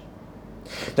keresh.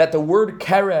 That the word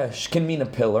keresh can mean a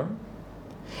pillar,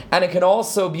 and it can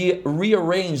also be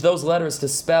rearranged, those letters, to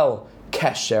spell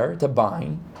kesher, to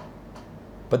bind,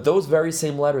 but those very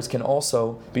same letters can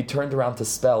also be turned around to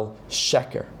spell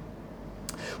sheker,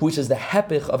 which is the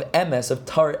hepich of emes, of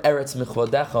tar eretz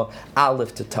michvodecha,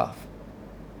 aleph to taf.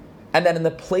 And then in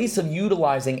the place of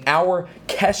utilizing our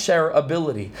kesher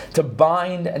ability to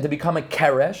bind and to become a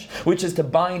keresh, which is to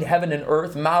bind heaven and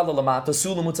earth,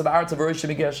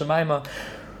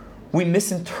 we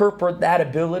misinterpret that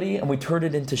ability and we turn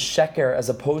it into sheker, as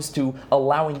opposed to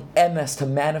allowing emes to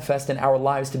manifest in our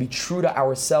lives, to be true to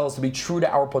ourselves, to be true to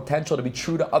our potential, to be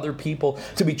true to other people,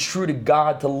 to be true to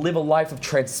God, to live a life of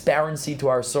transparency to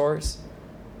our source.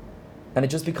 And it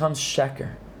just becomes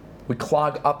sheker. We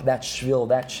clog up that shvil,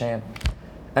 that channel.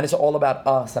 And it's all about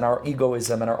us and our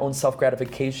egoism and our own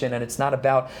self-gratification, and it's not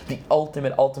about the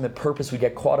ultimate purpose. We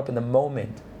get caught up in the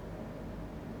moment.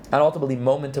 And ultimately,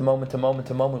 moment to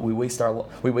moment, we waste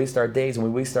our days and we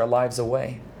waste our lives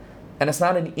away. And it's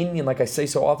not an Indian, like I say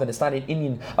so often, it's not an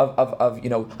Indian of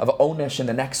Onesh in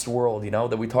the next world,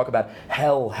 that we talk about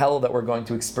hell that we're going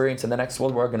to experience in the next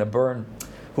world, we're going to burn.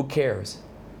 Who cares?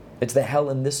 It's the hell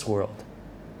in this world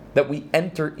that we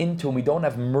enter into, and we don't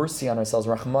have mercy on ourselves,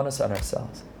 rachmanas on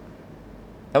ourselves.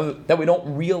 And that we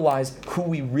don't realize who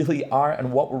we really are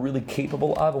and what we're really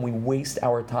capable of, and we waste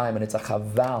our time, and it's a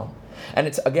chaval. And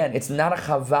it's not a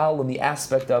chaval in the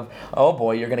aspect of, oh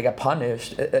boy, you're going to get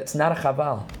punished. It's not a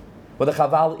chaval. What the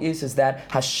chaval is that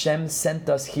Hashem sent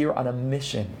us here on a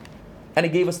mission. And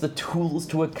He gave us the tools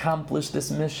to accomplish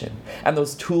this mission. And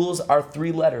those tools are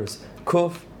 3 letters: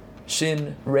 Kuf,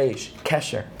 Shin, Reish,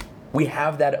 Kesher. We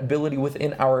have that ability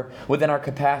within our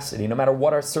capacity, no matter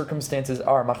what our circumstances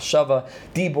are, machshava,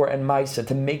 dibor, and maisa,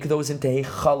 to make those into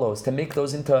heichalos, to make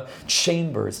those into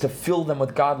chambers, to fill them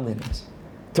with godliness,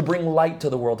 to bring light to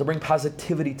the world, to bring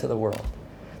positivity to the world,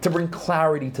 to bring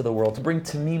clarity to the world, to bring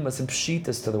tamimas and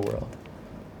pshitas to the world.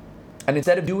 And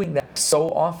instead of doing that, so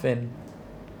often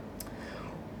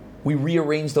we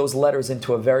rearrange those letters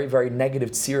into a very, very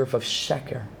negative tziruf of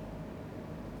sheker.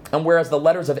 And whereas the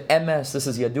letters of emes, this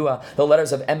is Yadua, the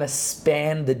letters of emes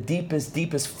span the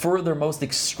deepest, furthermost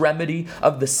extremity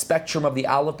of the spectrum of the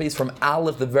aleph base, from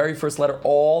aleph, the very first letter,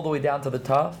 all the way down to the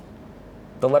taf,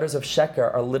 the letters of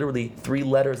sheker are literally 3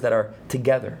 letters that are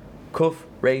together. Kuf,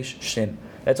 Reish, Shin.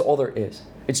 That's all there is.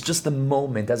 It's just the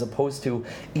moment as opposed to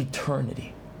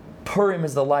eternity. Purim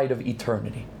is the light of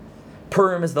eternity.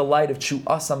 Purim is the light of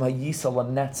Chu'asam Hayisa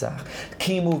Lanetzach.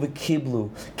 Kimu v'kiblu.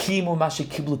 Kimu mashi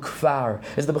kiblu kfar.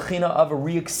 Is the bechina of a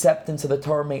reacceptance of the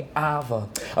Torah Me'ava.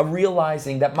 Of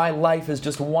realizing that my life is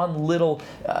just one little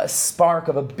spark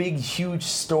of a big, huge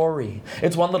story.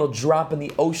 It's one little drop in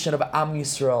the ocean of Am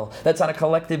Yisrael that's on a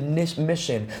collective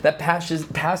mission that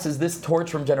passes this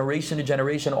torch from generation to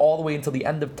generation all the way until the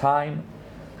end of time.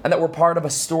 And that we're part of a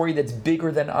story that's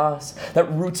bigger than us, that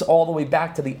roots all the way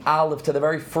back to the Aleph, to the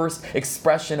very first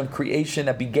expression of creation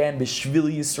that began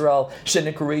B'Shvil Yisrael,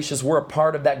 Shenikuracious. We're a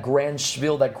part of that grand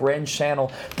Shvil, that grand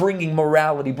channel, bringing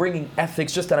morality, bringing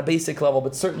ethics just on a basic level,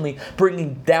 but certainly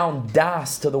bringing down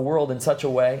Das to the world in such a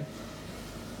way.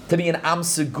 To be an Am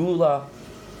Segula,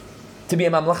 to be a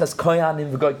Mamlechas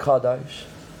Koyanim V'Goy Kadosh.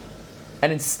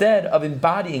 And instead of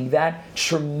embodying that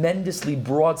tremendously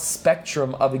broad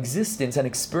spectrum of existence and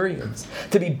experience,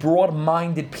 to be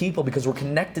broad-minded people because we're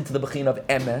connected to the Bechina of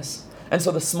Emes, and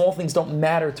so the small things don't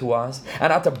matter to us, and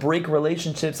not to break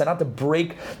relationships, and not to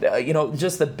break,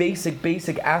 just the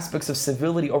basic aspects of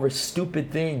civility over stupid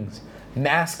things.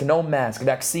 Mask, no mask,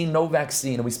 vaccine, no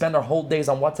vaccine, and we spend our whole days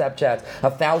on WhatsApp chats,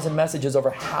 1,000 messages over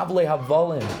Havle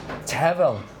Havolim. It's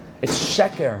Hevel. It's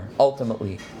Sheker,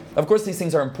 ultimately. Of course, these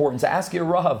things are important. So ask your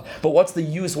Rav, but what's the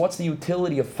use, what's the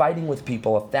utility of fighting with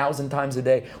people 1,000 times a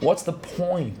day? What's the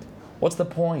point? What's the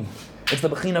point? It's the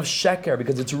Bechina of Sheker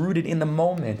because it's rooted in the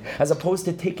moment as opposed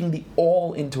to taking the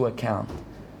all into account.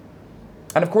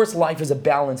 And of course, life is a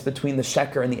balance between the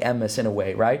sheker and the emes in a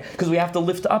way, right? Because we have to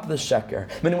lift up the sheker.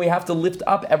 Meaning we have to lift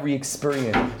up every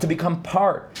experience to become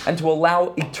part and to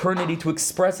allow eternity to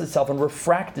express itself and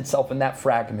refract itself in that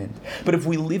fragment. But if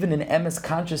we live in an emes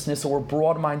consciousness or we're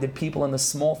broad-minded people in the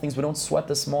small things, we don't sweat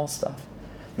the small stuff.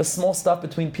 The small stuff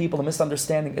between people, the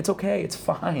misunderstanding, it's okay, it's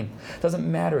fine. It doesn't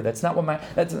matter. That's not what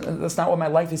my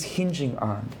life is hinging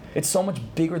on. It's so much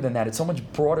bigger than that. It's so much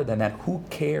broader than that. Who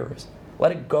cares?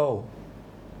 Let it go.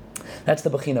 That's the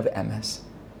Bechina of Emes.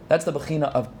 That's the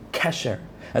Bechina of Kesher,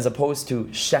 as opposed to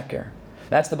Sheker.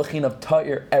 That's the Bechina of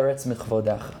Ta'ir Eretz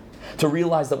Michvodecha. To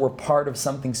realize that we're part of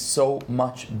something so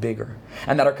much bigger,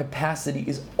 and that our capacity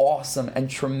is awesome and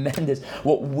tremendous.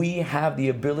 What we have the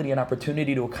ability and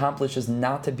opportunity to accomplish is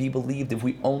not to be believed. If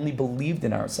we only believed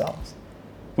in ourselves,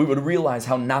 we would realize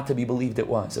how not to be believed it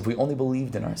was, if we only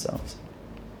believed in ourselves.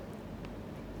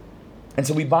 And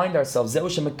so we bind ourselves. This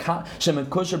is what the Baal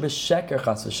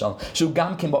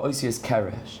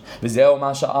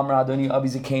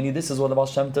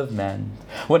Shem Tov meant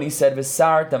when he said,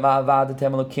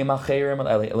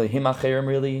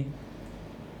 really.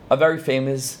 A very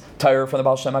famous Torah from the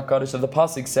Baal Shem HaKadosh of the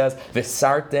Pasuk says,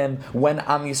 V'sartem, when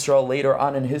Am Yisrael later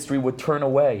on in history would turn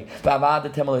away,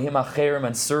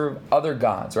 and serve other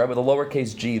gods, right, with a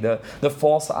lowercase g, the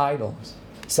false idols.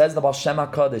 Says the Baal Shem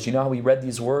HaKadosh. You know how we read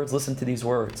these words? Listen to these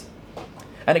words.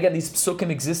 And again, these psukim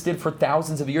existed for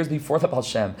thousands of years before the Baal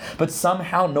Shem, but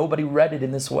somehow nobody read it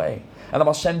in this way. And the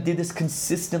Baal Shem did this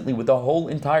consistently with the whole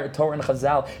entire Torah and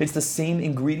Chazal. It's the same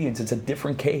ingredients. It's a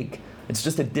different cake. It's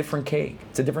just a different cake.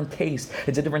 It's a different taste.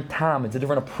 It's a different tam. It's a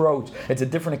different approach. It's a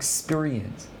different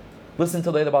experience. Listen to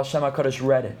the way the Baal Shem HaKadosh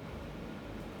read it.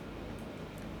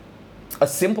 A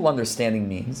simple understanding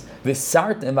means that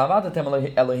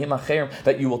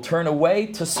you will turn away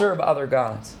to serve other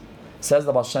gods. Says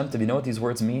the Baal Shem Tov, you know what these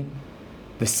words mean?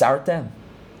 V'sartem.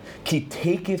 Ki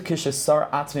tekiv kishasar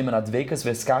atzmim and advekas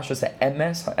v'eskashas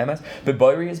ha'emes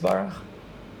b'boyri yizbarach.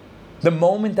 The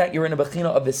moment that you're in a bechina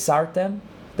of v'sartem,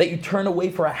 that you turn away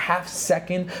for a half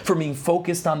second from being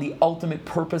focused on the ultimate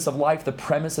purpose of life, the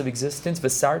premise of existence,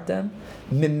 v'sartem,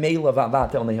 mimela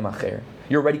v'avatem lehim acher.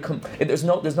 You're already there's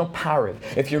no pariv.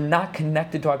 If you're not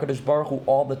connected to HaKadosh Baruch Hu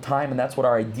all the time, and that's what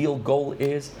our ideal goal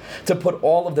is, to put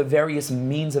all of the various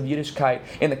means of Yiddishkeit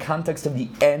in the context of the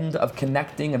end of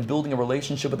connecting and building a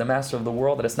relationship with the Master of the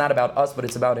world, that it's not about us, but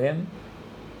it's about Him.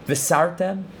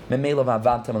 V'sartem memela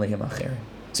v'avatem lehim acher.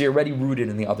 So you're already rooted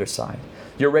in the other side.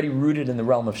 You're already rooted in the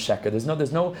realm of sheker.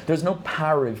 There's no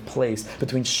pariv place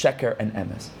between sheker and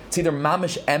emes. It's either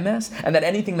mamish emes, and that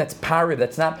anything that's pariv,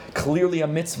 that's not clearly a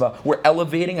mitzvah, we're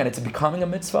elevating and it's becoming a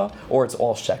mitzvah, or it's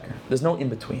all sheker. There's no in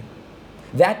between.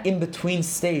 That in between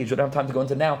stage, we don't have time to go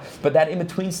into now, but that in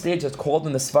between stage that's called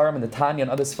in the Svarim and the Tanya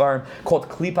and other Svarim called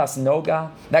Klipas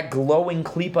Noga, that glowing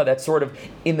klipa that's sort of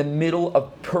in the middle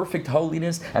of perfect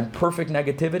holiness and perfect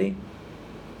negativity,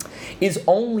 is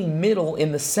only middle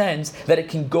in the sense that it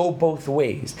can go both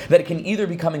ways. That it can either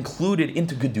become included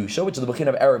into Kedusha, which is the Bechina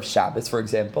of Erev Shabbos, for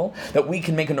example, that we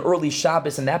can make an early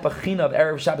Shabbos and that Bechina of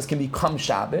Erev Shabbos can become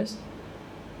Shabbos.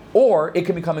 Or it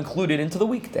can become included into the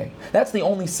weekday. That's the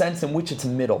only sense in which it's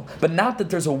middle. But not that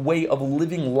there's a way of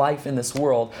living life in this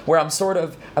world where I'm sort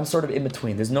of in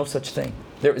between. There's no such thing.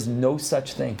 There is no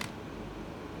such thing.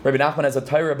 Rabbi Nachman has a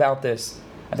Torah about this.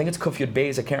 I think it's Kuf Yud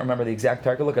Beis. I can't remember the exact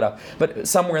Torah. Look it up. But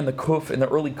somewhere in the Kuf, in the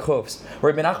early Kufs,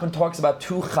 where Rabbi Nachman talks about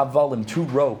two chavalim, two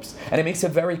ropes, and it makes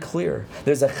it very clear.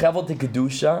 There's a chevel to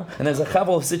Kedusha, and there's a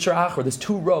chevel of Sitra Achra. There's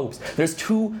two ropes. There's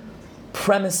two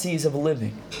premises of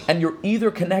living, and you're either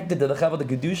connected to the chevel to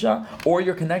Kedusha, or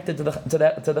you're connected to the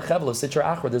chevel of Sitra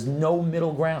Achra. There's no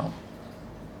middle ground.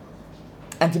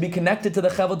 And to be connected to the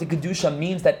chevel to Kedusha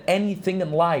means that anything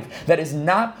in life that is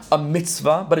not a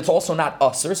mitzvah, but it's also not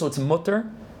usr, so it's mutter,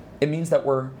 it means that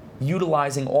we're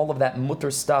utilizing all of that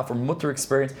mutter stuff or mutter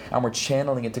experience, and we're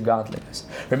channeling it to godliness.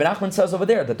 Rabbi Nachman says over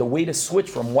there that the way to switch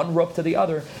from one rope to the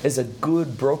other is a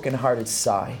good broken-hearted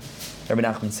sigh. Rabbi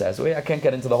Nachman says, I can't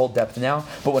get into the whole depth now,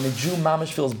 but when a Jew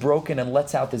mamish feels broken and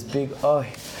lets out this big,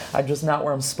 I'm just not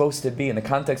where I'm supposed to be. In the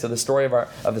context of the story of our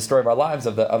lives,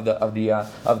 of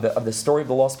the story of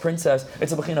the lost princess,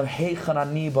 it's a bechin of Hey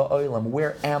Chanani ba'olam.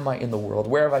 Where am I in the world?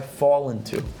 Where have I fallen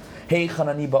to? Hey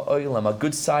Chanani ba'olam, a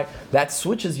good side that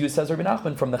switches you, says Rabbi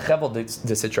Nachman, from the chevel to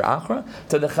Sitra Achra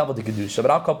to the chevel to Kedusha.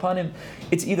 But al kol panim,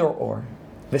 it's either or.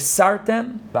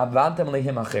 V'sartem v'avantem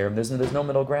lehim acherim. There's no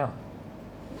middle ground.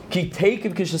 Ki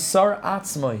teikiv kishasar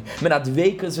atzmoi min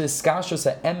adveikus v'skashos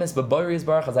ha'emes b'boyris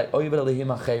baruch as I oived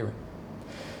lehim acherim.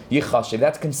 Yichashiv.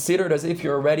 That's considered as if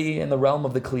you're already in the realm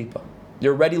of the klipa.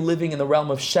 You're already living in the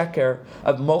realm of sheker,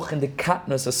 of mochen de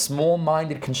katnus, a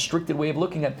small-minded, constricted way of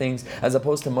looking at things, as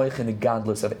opposed to mochen de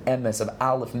gadlus, of emes, of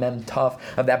aleph, mem, taf,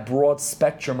 of that broad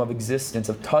spectrum of existence,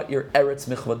 of ta'ir, eretz,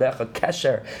 michvadecha,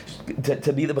 kesher,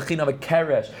 to be the bechin of a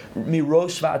keresh,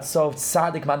 mirosh va'atzov,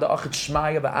 tzadik, manda'achet,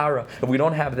 shmaya, va'ara. If we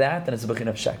don't have that, then it's a bechin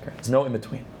of sheker. There's no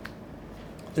in-between.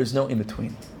 There's no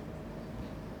in-between.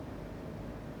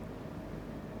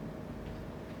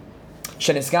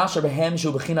 Because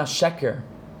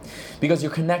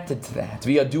you're connected to that.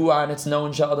 And it's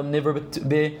known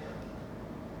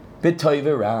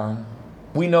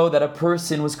we know that a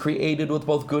person was created with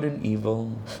both good and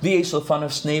evil. And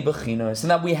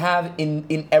that we have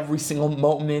in every single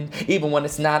moment, even when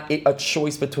it's not a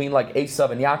choice between like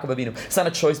Esav and Yaakov Avinu, it's not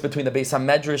a choice between the Beis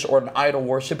HaMedrash or an idol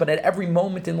worship, but at every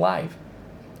moment in life,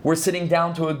 we're sitting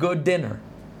down to a good dinner.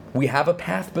 We have a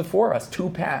path before us, two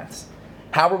paths.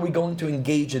 How are we going to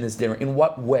engage in this dinner? In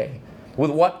what way?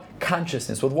 With what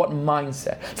consciousness? With what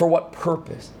mindset? For what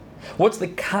purpose? What's the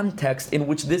context in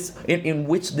which this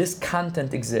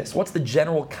content exists? What's the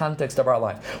general context of our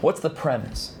life? What's the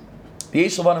premise? The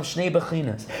Yeshavan of Shnei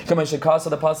Bechinas.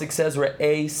 The pasuk says,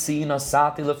 "Re'ei si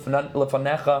nasati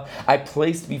lefanecha." I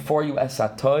placed before you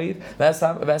esatoiv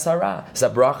v'esara,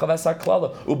 zabracha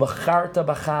v'esaklala, ubacharta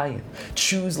b'chayim.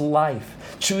 Choose life.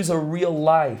 Choose a real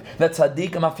life. That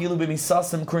tzaddikim afilu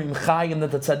b'misasim kurim chayim.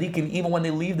 That the tzaddikim, even when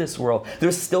they leave this world,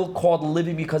 they're still called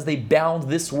living because they bound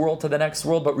this world to the next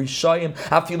world. But rishayim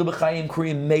afilu b'chayim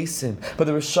kurim mesim. But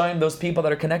the rishayim, those people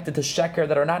that are connected to sheker,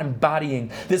 that are not embodying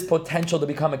this potential to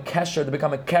become a kesher, to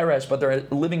become a keresh, but they're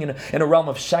living in a realm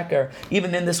of sheker.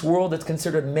 Even in this world, it's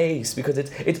considered mace because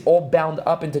it's all bound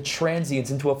up into transience,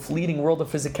 into a fleeting world of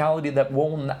physicality that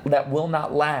will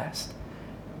not last.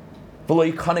 That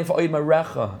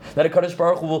HaKadosh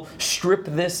Baruch Hu will strip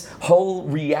this whole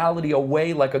reality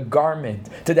away like a garment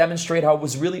to demonstrate how it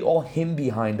was really all Him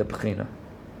behind the Bechina,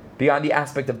 behind the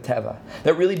aspect of Teva.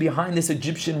 That really behind this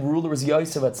Egyptian ruler is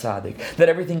Yosef HaTzadik. That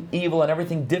everything evil and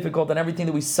everything difficult and everything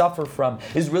that we suffer from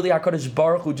is really HaKadosh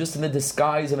Baruch Hu just in the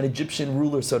disguise of an Egyptian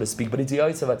ruler, so to speak. But it's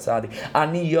Yosef HaTzadik.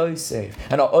 Ani Yosef.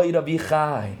 And Ha'oid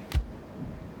Avichai.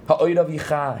 Ha'oid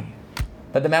Avichai.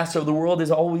 That the Master of the world is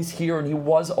always here, and He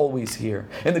was always here.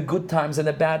 In the good times and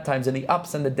the bad times, and the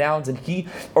ups and the downs. And He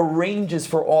arranges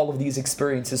for all of these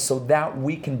experiences so that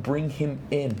we can bring Him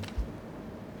in.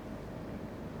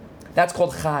 That's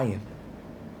called Chayim.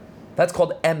 That's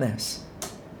called Emes.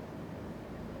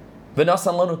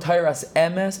 V'nasan lanu Tairas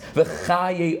Emes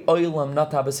v'chaye oilam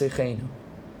nata b'seichenu.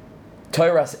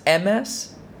 Tairas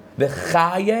Emes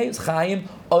v'chaye is Chayim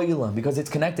oilam, because it's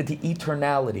connected to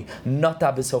eternality.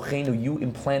 Nata b'seichenu, you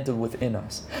implanted within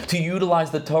us. To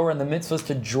utilize the Torah and the mitzvahs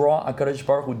to draw HaKadosh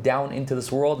Baruch Hu down into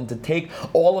this world and to take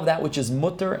all of that which is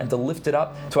mutter and to lift it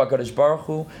up to HaKadosh Baruch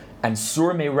Hu. And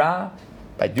Sur Meirah,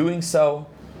 by doing so,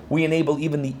 we enable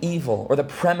even the evil, or the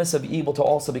premise of evil, to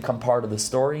also become part of the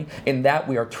story. In that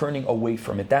we are turning away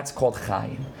from it. That's called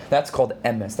Chaim. That's called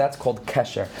Emes. That's called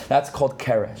Kesher. That's called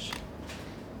Keresh.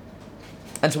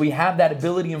 And so we have that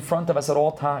ability in front of us at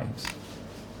all times.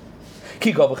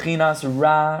 Kiko v'chinas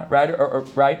ra, right?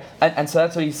 Right? And so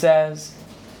that's what he says.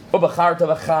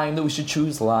 that we should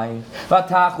choose life.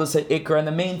 And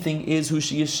the main thing is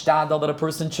that a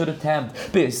person should attempt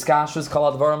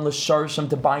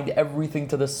to bind everything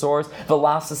to the source.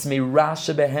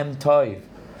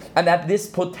 And that this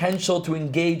potential to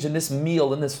engage in this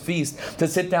meal, in this feast, to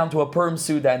sit down to a Purim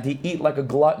Suda and to eat like a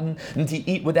glutton, and to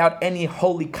eat without any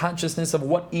holy consciousness of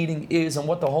what eating is and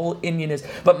what the whole inyan is,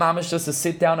 but mamash just to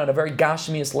sit down at a very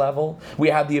gashmius level, we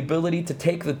have the ability to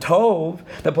take the tov,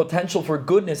 the potential for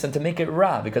goodness, and to make it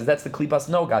ra, because that's the klipas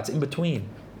noga, it's in between.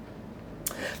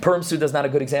 Purim Suda is not a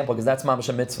good example because that's mamash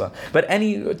a mitzvah. But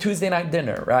any Tuesday night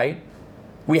dinner, right?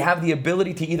 We have the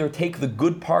ability to either take the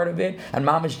good part of it and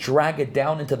mamish drag it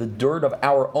down into the dirt of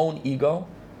our own ego,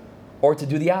 or to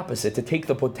do the opposite, to take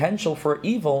the potential for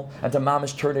evil and to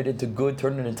mamish turn it into good,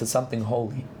 turn it into something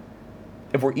holy.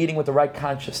 If we're eating with the right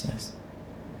consciousness.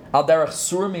 Al derech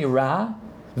sur ra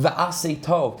va'aseh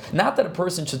tov. Not that a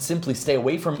person should simply stay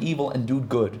away from evil and do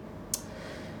good,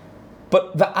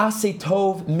 but va'aseh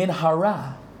tov min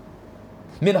hara.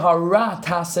 Min hara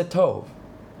taseh tov.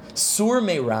 Sur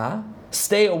ra,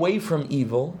 stay away from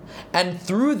evil, and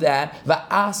through that,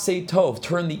 va'aseh tov,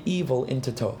 turn the evil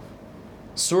into tov.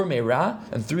 Sur meira,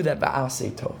 and through that, va'aseh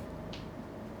tov.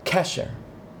 Kesher,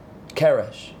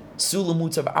 keresh,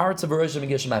 sulamutz of arts of ereshim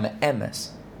geshemayim,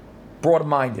 emes,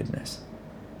 broad-mindedness,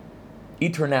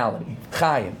 eternality,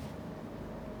 chayim.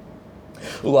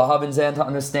 Ulahavin zeh, to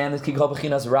understand this, kikol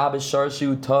b'chinas rabish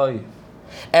sharshu tov.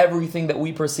 Everything that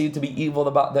we perceive to be evil,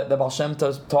 the Baal Shem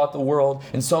Tov taught the world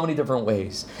in so many different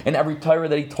ways. In every Torah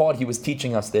that he taught, he was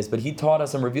teaching us this. But he taught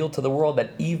us and revealed to the world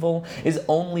that evil is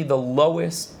only the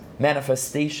lowest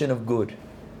manifestation of good.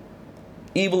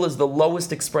 Evil is the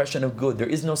lowest expression of good. There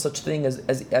is no such thing as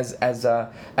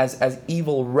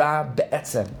evil, ra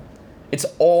be'etzem. It's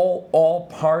all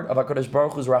part of HaKadosh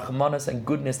Baruch Hu's rachmanas and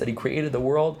goodness that He created the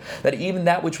world, that even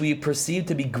that which we perceive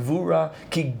to be gvura,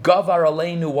 ki gavar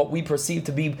aleinu, what we perceive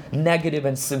to be negative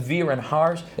and severe and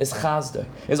harsh, is chazda,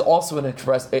 is also an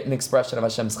expression of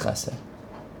Hashem's chesed.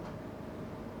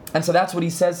 And so that's what he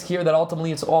says here, that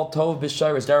ultimately it's all tov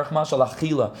b'shayris, derech mashal,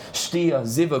 achila, shtia,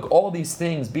 zivug, all these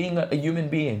things, being a human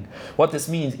being. What this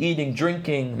means, eating,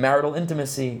 drinking, marital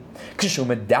intimacy.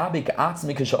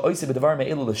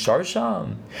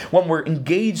 When we're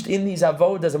engaged in these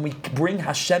avodas and we bring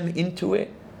Hashem into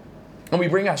it, and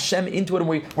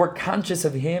we're conscious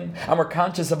of Him, and we're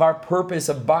conscious of our purpose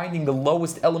of binding the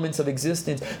lowest elements of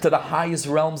existence to the highest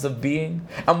realms of being,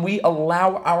 and we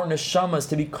allow our neshamas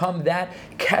to become that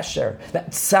kesher,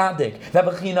 that tzaddik, that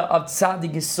bechina of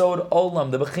tzaddik yisod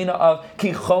olam, the bechina of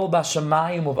kichol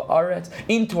b'shamayim of aretz,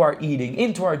 into our eating,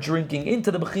 into our drinking, into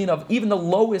the bechina of even the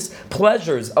lowest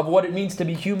pleasures of what it means to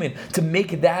be human, to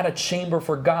make that a chamber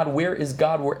for God. Where is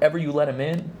God? Wherever you let Him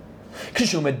in.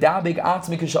 So when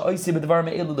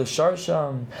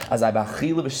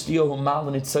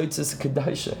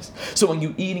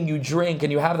you eat and you drink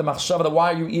and you have the machshava, that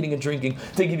why are you eating and drinking?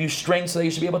 To give you strength so that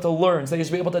you should be able to learn, so that you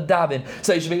should be able to daven,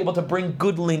 so that you should be able to bring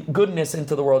goodness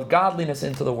into the world, godliness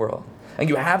into the world. And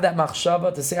you have that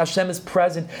machshava to say Hashem is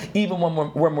present even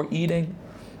when we're eating.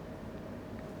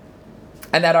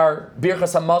 And that our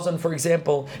Birchas HaMazon, for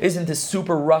example, isn't this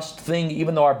super rushed thing,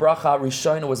 even though our bracha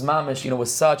Rishona was mamish,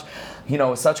 was such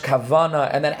kavana,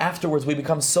 and then afterwards we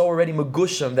become so already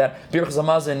megushim that Birchas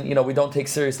HaMazon, we don't take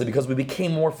seriously because we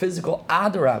became more physical.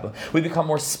 Adarabah, we become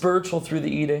more spiritual through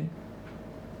the eating.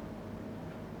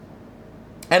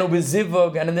 And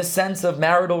ubezivug, and in this sense of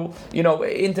marital,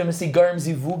 intimacy, garm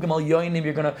zivugim al yoinim,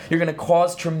 you're gonna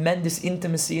cause tremendous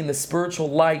intimacy in the spiritual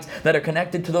light that are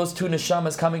connected to those two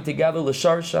neshamas coming together,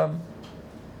 l'sharsham,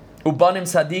 ubanim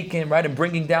sadikim, right, and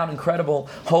bringing down incredible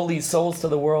holy souls to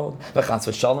the world. V'chas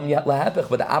v'shalom yet lahepech,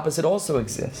 but the opposite also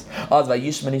exists. Az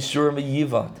vayishman ishurim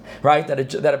v'yivat, right,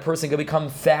 that a person can become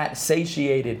fat,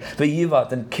 satiated,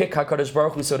 v'yivat, and kick HaKadosh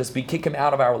Baruch Hu, so to speak, kick Him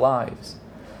out of our lives.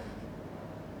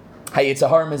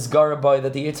 Yitzhahar mizgarabai,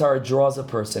 that the Yitzhahar draws a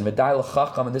person. V'dai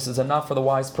l'chacham, and this is enough for the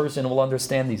wise person who will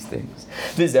understand these things.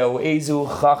 V'zeu ezu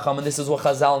chacham, and this is what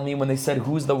Chazal mean when they said,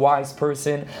 who's the wise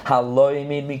person? Haloi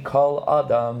made me call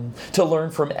Adam, to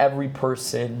learn from every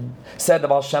person. Said the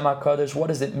Baal Shem HaKadosh, what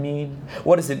does it mean?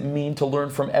 What does it mean to learn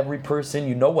from every person?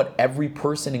 You know what every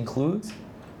person includes?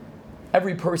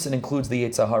 Every person includes the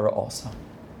Yitzhahara also.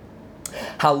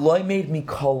 Haloi made me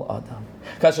call Adam.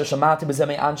 I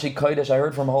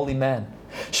heard from holy men,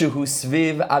 again,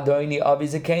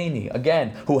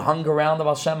 who hung around the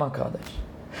Baal Shem HaKadosh,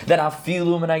 that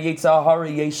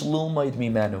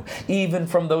even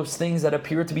from those things that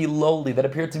appear to be lowly, that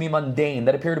appear to be mundane,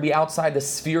 that appear to be outside the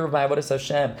sphere of my avodas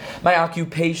Hashem, my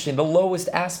occupation, the lowest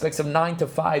aspects of 9 to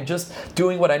 5, just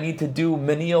doing what I need to do,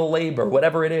 menial labor,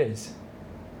 whatever it is.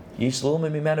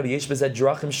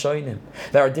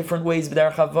 There are different ways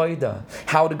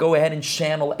how to go ahead and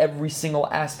channel every single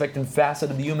aspect and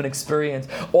facet of the human experience,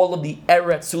 all of the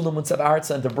Eretz Sulam Mutzav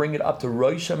Arza, and to bring it up to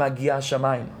Roisha Magia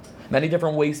Shamayim. Many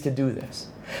different ways to do this.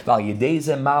 And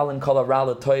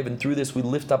through this we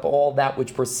lift up all that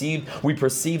which we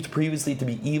perceived previously to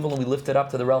be evil, and we lift it up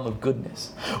to the realm of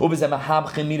goodness. And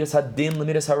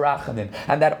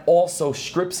that also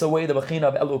strips away the Bechina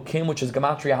of Elokim, which is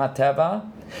Gematria HaTeva,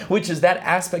 which is that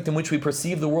aspect in which we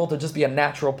perceive the world to just be a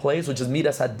natural place, which is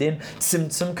Midas Hadin,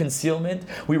 Tzimtzum, concealment.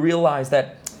 We realize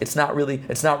that it's not really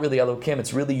Elokim,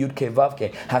 it's really Yudke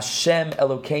Vavke. Hashem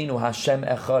Elokeinu, Hashem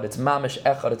Echad. It's Mamish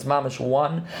Echad, it's Mamish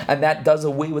one. And that does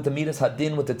away with the Midas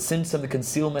Hadin, with the Tzimtzum, the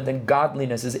concealment, and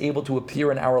godliness is able to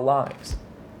appear in our lives.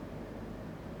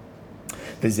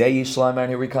 And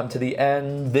here we come to the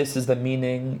end. This is the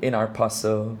meaning in our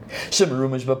pasuk.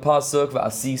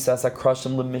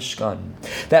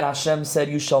 That Hashem said,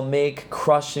 you shall make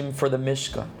krushim for the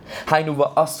Mishkan.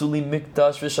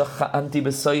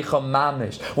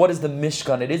 What is the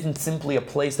Mishkan? It isn't simply a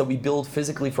place that we build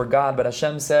physically for God, but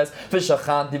Hashem says, says the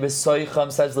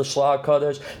Shla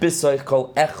HaKadosh,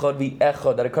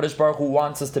 that HaKadosh Baruch Hu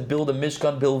wants us to build a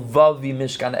Mishkan, Bilvavi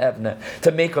Mishkan Evne,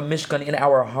 to make a Mishkan in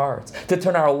our hearts, to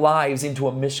turn our lives into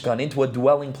a Mishkan, into a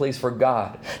dwelling place for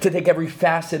God, to take every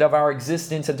facet of our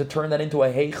existence and to turn that into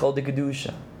a Heichal de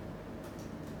Kedusha.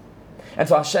 And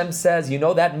so Hashem says, you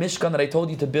know that Mishkan that I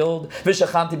told you to build,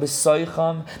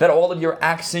 that all of your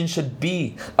actions should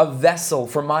be a vessel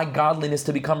for my godliness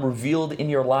to become revealed in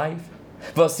your life?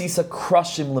 Vasisa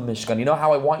krushim leMishkan. You know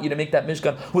how I want you to make that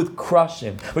Mishkan? With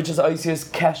krushim, which is Oisia's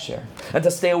kesher, and to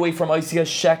stay away from Oisia's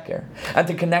sheker, and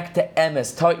to connect to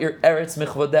emes. Ta'ir your eretz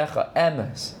michvodecha,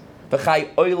 emes.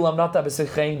 V'chai oilam nata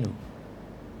b'sechenu.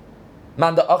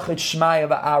 Man da achit shmaya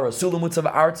v'ara, sulamutza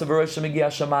v'artza v'rosh megia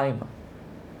shamayma.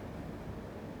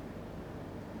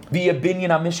 To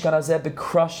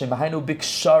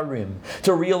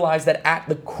realize that at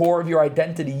the core of your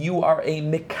identity, you are a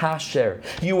mikasher.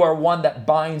 You are one that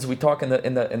binds. We talk in the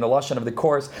lashon of the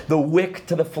course, the wick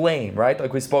to the flame, right?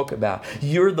 Like we spoke about.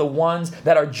 You're the ones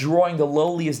that are drawing the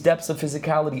lowliest depths of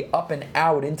physicality up and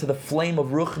out into the flame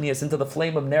of ruchnias, into the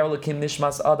flame of ner lakim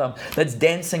nishmas adam. That's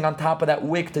dancing on top of that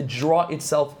wick to draw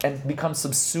itself and become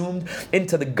subsumed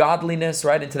into the godliness,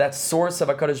 right? Into that source of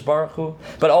HaKadosh Baruch Hu,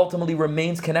 but ultimately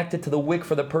remains connected to the wick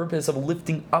for the purpose of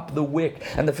lifting up the wick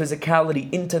and the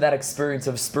physicality into that experience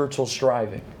of spiritual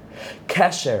striving.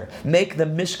 Kesher, make the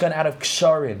Mishkan out of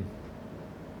ksharim.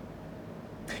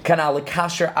 To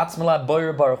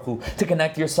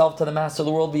connect yourself to the Master of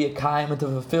the world via Kaim and to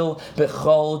fulfill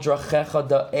Bechol Drachecha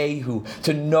Da'ehu,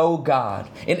 to know God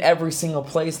in every single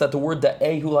place. That the word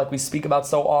Da'ehu, like we speak about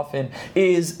so often,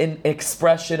 is an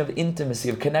expression of intimacy,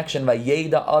 of connection.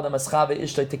 Vayeda Adam Aschava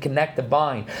Ishtay, to connect, to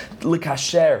bind.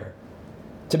 Likasher,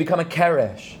 to become a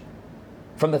Keresh,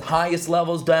 from the highest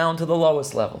levels down to the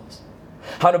lowest levels.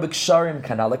 In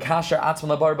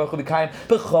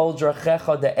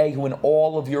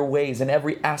all of your ways, in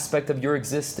every aspect of your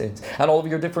existence, and all of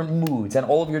your different moods, and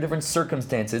all of your different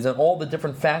circumstances, and all the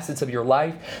different facets of your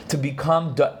life, to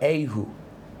become da'ehu,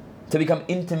 to become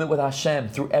intimate with Hashem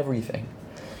through everything.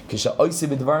 You're to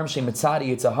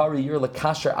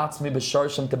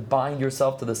bind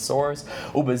yourself to the source.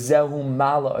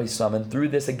 And through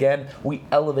this again, we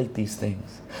elevate these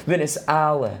things.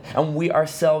 And we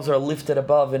ourselves are lifted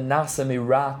above. And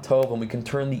we can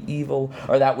turn the evil,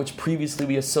 or that which previously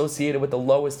we associated with the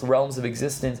lowest realms of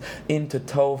existence, into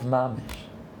Tov Mamish.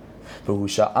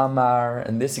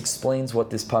 And this explains what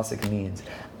this pasuk means.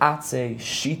 Atze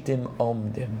shitim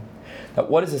omdim. That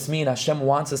what does this mean? Hashem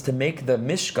wants us to make the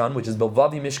Mishkan, which is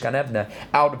Bilvavi Mishkan Evne,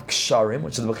 out of Ksharim,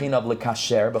 which is the Bechina of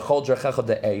Lekasher, Bechol Drachecha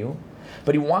De'eyu.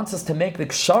 But He wants us to make the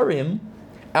Ksharim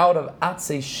out of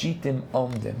Atze Shitim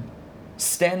Omdim,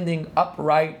 standing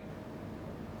upright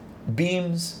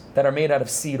beams that are made out of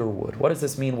cedar wood. What does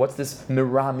this mean? What's this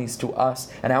miramis to us?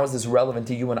 And how is this relevant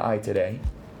to you and I today?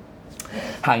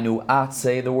 Hainu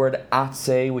atze, the word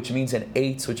atze, which means an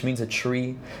eitz, which means a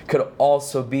tree, could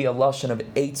also be a lashon of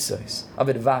eitzos, of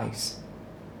advice.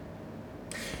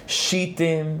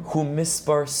 Shitim hu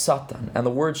mispar satan, and the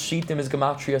word shitim is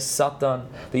gematria satan,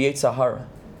 the Yetzirah.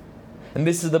 And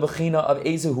this is the bechina of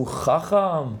ezehu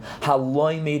chacham,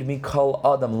 haloi made me kol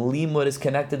adam. Limud is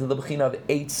connected to the bechina of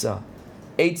eitza.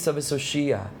 Eitza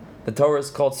v'soshia. The Torah is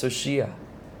called soshia.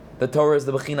 The Torah is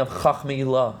the bechina of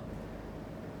chachmeilah.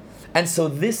 And so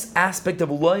this aspect of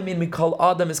loimin mikol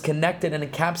adam is connected and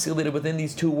encapsulated within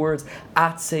these two words,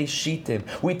 atze shitim.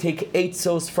 We take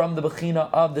eitzos from the bechina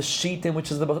of the shitim, which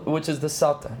is the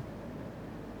satan.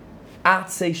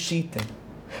 Atze shitim.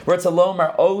 We're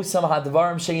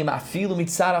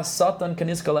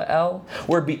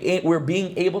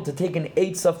being able to take an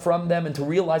eitzah from them and to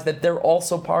realize that they're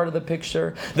also part of the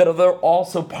picture, that they're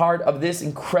also part of this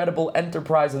incredible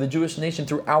enterprise of the Jewish nation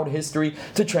throughout history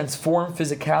to transform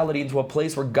physicality into a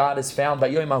place where God is found.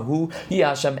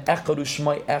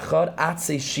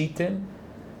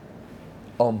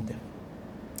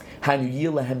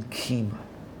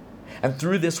 And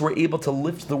through this, we're able to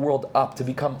lift the world up, to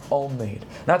become omed,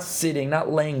 not sitting,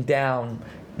 not laying down.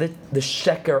 The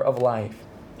sheker of life,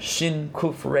 shin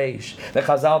kuf reish. The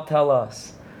Chazal tell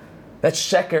us that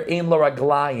sheker ein lo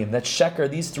raglayim. That sheker,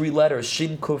 these three letters,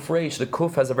 shin kuf reish. The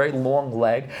kuf has a very long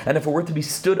leg, and if it were to be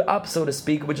stood up, so to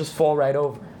speak, it would just fall right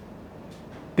over.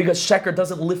 Because sheker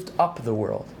doesn't lift up the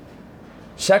world.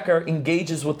 Sheker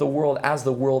engages with the world as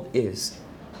the world is,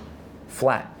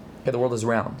 flat. Okay, the world is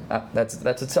round.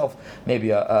 That's itself maybe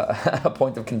a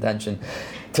point of contention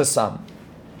to some.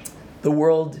 The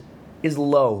world is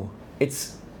low.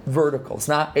 It's vertical.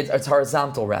 It's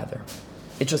horizontal rather.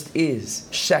 It just is.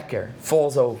 Sheker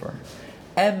falls over.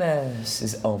 Emes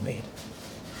is omed.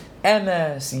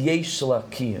 Emes yeshla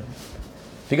kiyum.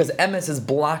 Because Emes is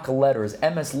block letters.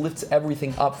 Emes lifts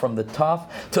everything up from the Taf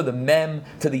to the Mem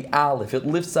to the Aleph. It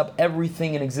lifts up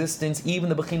everything in existence, even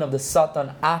the Bechin of the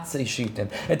Satan, Atzei Shitim.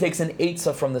 It takes an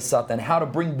Eitzah from the Satan. How to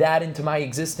bring that into my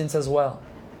existence as well.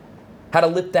 How to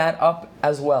lift that up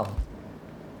as well.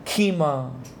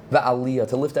 Kima va'aliyah,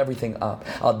 to lift everything up.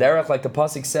 Al derech, like the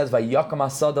pasuk says, vayakam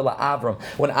hasadeh la'Avram.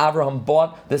 When Avraham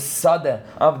bought the sadeh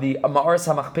of the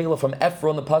Ma'aras HaMachpelah from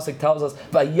Ephron, the pasuk tells us,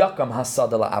 vayakam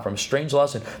hasadeh la'Avram. Strange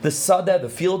lesson. The sadeh, the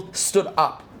field, stood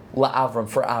up la'Avram,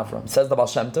 for Avram. Says the Baal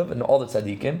Shem Tov and all the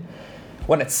tzaddikim.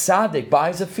 When a tzaddik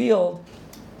buys a field,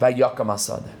 vayakam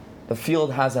hasadeh. The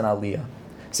field has an aliyah.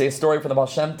 Say a story from the Baal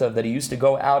Shem Tov that he used to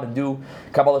go out and do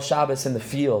Kabbalah Shabbos in the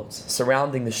fields,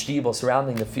 surrounding the shtibel,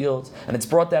 surrounding the fields. And it's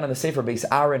brought down in the Sefer Beis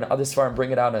Aaron, other Sfarim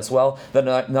bring it out as well. The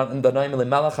Naim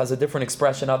Elimelech has a different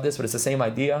expression of this, but it's the same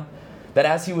idea. That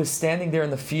as he was standing there in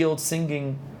the field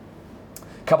singing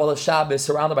Kabbalah Shabbos,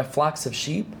 surrounded by flocks of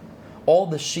sheep, all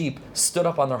the sheep stood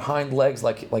up on their hind legs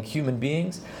like human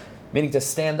beings, meaning to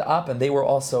stand up, and they were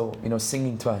also,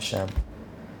 singing to Hashem.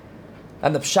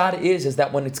 And the pshat is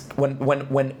that when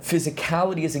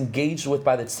physicality is engaged with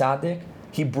by the tzaddik,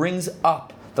 he brings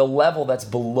up the level that's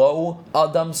below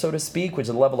Adam, so to speak, which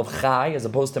is the level of Chai as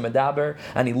opposed to Medaber,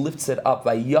 and he lifts it up.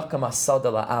 Vayakam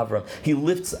hasadeh la'Avram. He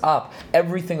lifts up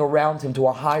everything around him to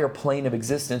a higher plane of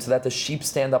existence so that the sheep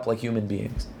stand up like human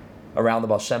beings around the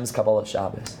Baal Shem's Kabbalah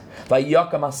Shabbos.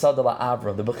 Vayakam hasadeh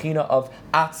la'Avram, the bechina of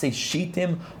Atzei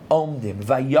Shitim Omdim.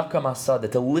 Vayakam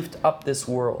hasadeh, to lift up this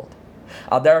world.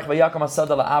 Al derech vayakam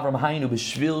hasadeh la'Avram haynu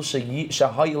b'shvil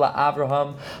shahay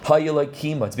la'Avraham hayla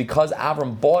kima. It's because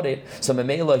Avram bought it, so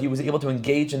Memela, he was able to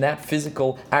engage in that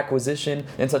physical acquisition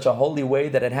in such a holy way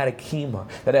that it had a kima,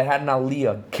 that it had an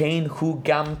aliyah. Kain hu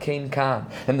gam kain kan.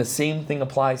 And the same thing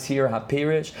applies here.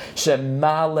 Hapirish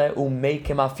shemale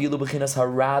umekim afilu b'chinas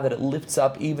hara, that it lifts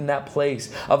up even that place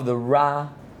of the ra.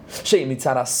 Shei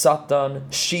mitzara satan,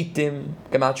 shitim,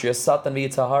 gematria satan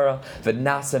v'yitzahara,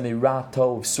 v'nasa mira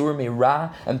tov, sur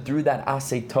mira, and through that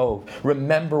asay tov.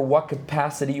 Remember what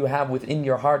capacity you have within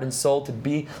your heart and soul to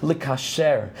be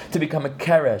likasher, to become a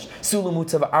keresh.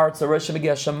 Sulamutzav artza, reshim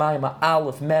v'gia shamayim,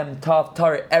 aleph, mem, tav,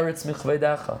 tar, eretz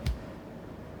michvedecha.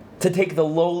 To take the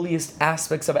lowliest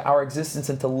aspects of our existence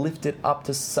and to lift it up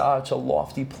to such a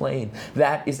lofty plane.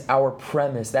 That is our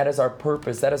premise. That is our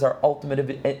purpose. That is our ultimate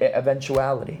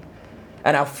eventuality.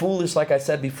 And how foolish, like I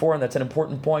said before, and that's an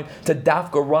important point, to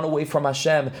dafka run away from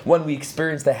Hashem when we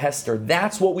experience the Hester.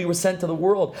 That's what we were sent to the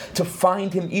world, to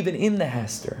find Him even in the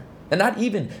Hester. And not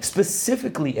even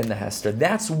specifically in the Hester.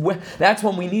 That's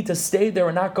when we need to stay there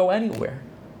and not go anywhere.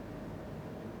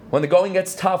 When the going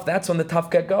gets tough, that's when the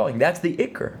tough get going. That's the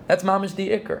ikr. That's mamish the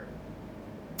ikr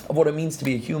of what it means to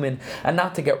be a human, and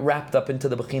not to get wrapped up into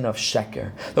the bechina of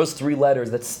sheker. Those three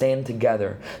letters that stand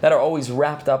together, that are always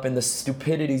wrapped up in the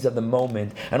stupidities of the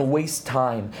moment, and waste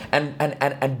time,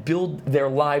 and build their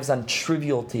lives on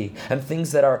triviality, and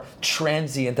things that are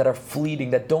transient, that are fleeting,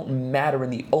 that don't matter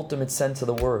in the ultimate sense of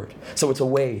the word. So it's a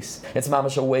waste. It's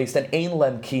mamash a waste. And ein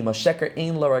lem kima, sheker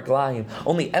ein la raglayim.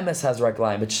 Only emes has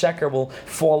raglayim, but sheker will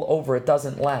fall over. It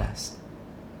doesn't last.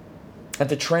 And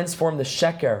to transform the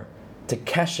sheker to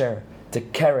kesher, to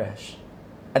keresh,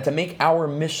 and to make our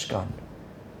Mishkan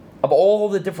of all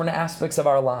the different aspects of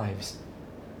our lives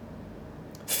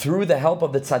through the help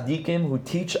of the tzaddikim who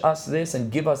teach us this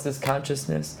and give us this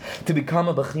consciousness, to become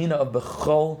a bechina of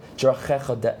bechol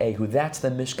drachecha da'ehu. That's the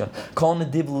Mishkan. Kol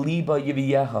nediv liba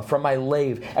yiviyeha. From my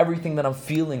lave, everything that I'm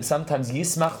feeling. Sometimes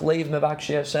yismach leiv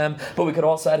mevakshi Hashem, but we could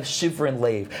also add a shivrin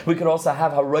leiv. We could also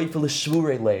have haroifel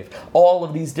shvurei leiv. All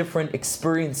of these different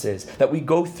experiences that we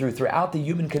go throughout the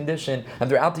human condition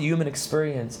and throughout the human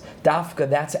experience. Dafka,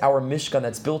 that's our Mishkan,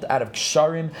 that's built out of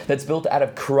ksharim, that's built out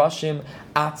of krushim,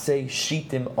 atze,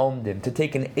 shitim, omdim. To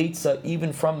take an eitzah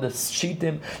even from the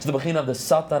shitim to the bechina of the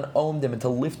satan omdim, and to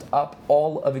lift up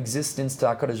all of existence to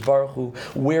HaKadosh Baruch Hu.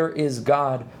 Where is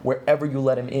God? Wherever you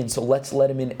let Him in. So let's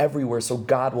let Him in everywhere, so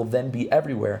God will then be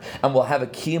everywhere. And we'll have a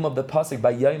kiyum of the pasuk,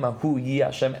 Vayaymahu yi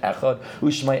Hashem echad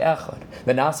u'shmai echad.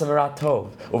 V'nasem erat tov.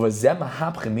 Uvazem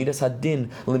ha'hapchim midas hadin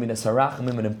limidas harachim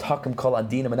iminim takim kol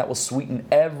adinim. And that will sweeten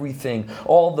everything.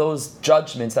 All those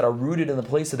judgments that are rooted in the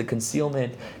place of the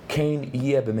concealment. Kain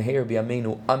yeh b'meher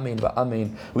b'yameinu amen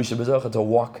v'amen. We should be zocheh to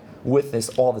walk with this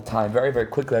all the time. Very, very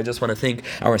quickly, I just want to thank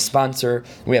our sponsor.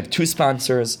 We have two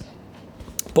sponsors,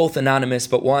 both anonymous,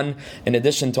 but one, in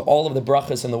addition to all of the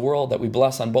brachas in the world that we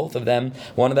bless on both of them,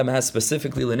 one of them has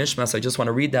specifically Lenishmas. I just want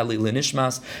to read that,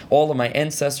 Lenishmas. All of my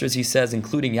ancestors, he says,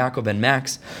 including Yaakov and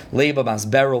Max, Leba bas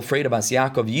Beryl, Freda bas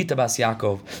Yaakov, Yita bas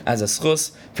Yaakov, as a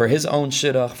schus for his own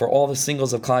shidduch, for all the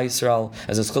singles of Klal Yisrael,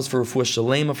 as a schus for Refuah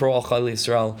Shalema for all Klal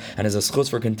Yisrael, and as a schus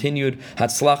for continued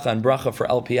Hatzlacha and Bracha for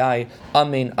LPI.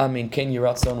 Amen, amen, Ken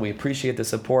Yiratzon. We appreciate the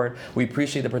support. We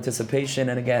appreciate the participation.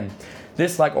 And again,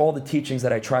 this, like all the teachings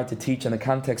that I tried to teach in the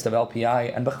context of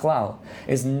LPI and Bechlal,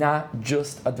 is not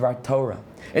just a Dvar Torah.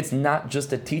 It's not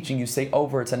just a teaching you say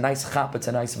over, it's a nice chap, it's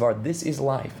a nice var. This is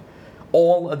life.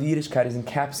 All of the Yiddishkeit is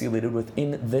encapsulated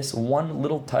within this one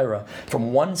little Torah,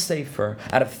 from one sefer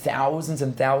out of thousands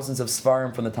and thousands of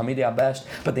svarim from the Talmidei Habesh,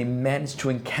 but they managed to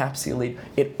encapsulate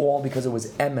it all because it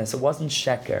was emes. It wasn't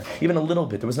sheker, even a little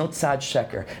bit. There was no tzad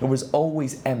sheker. It was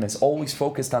always emes, always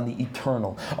focused on the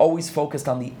eternal, always focused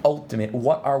on the ultimate.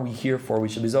 What are we here for? We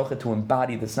should be zocheh to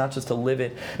embody this, not just to live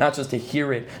it, not just to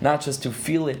hear it, not just to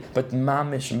feel it, but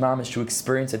mamish to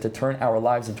experience it, to turn our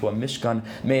lives into a mishkan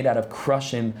made out of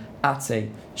krushim, Atze,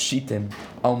 Shitim,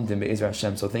 Omdim, Be'ezra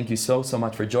Hashem. So thank you so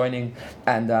much for joining.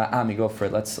 And Ami, go for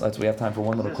it. Let's. We have time for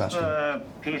one little question. This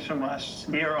piece from last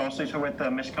year also, so with the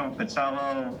Mishkan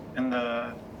Pitzalo and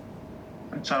the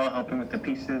Pitzalo helping with the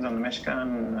pieces on the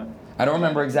Mishkan. I don't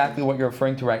remember exactly what you're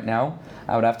referring to right now.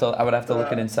 I would have to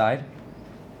look it inside.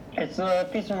 It's a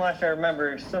piece from last year. I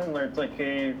remember similar. It's like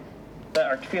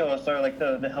our tefillos are like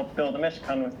the help build the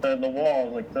Mishkan with the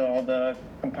walls, like all the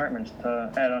compartments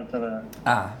to add onto the.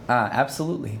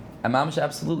 Absolutely. Mamish,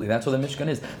 absolutely. That's what the Mishkan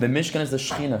is. The Mishkan is the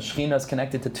Shechina. Shechina is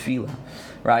connected to Tefillah,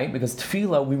 right? Because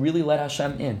Tefillah, we really let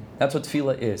Hashem in. That's what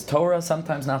Tefillah is. Torah,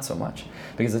 sometimes not so much,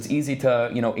 because it's easy to,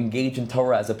 engage in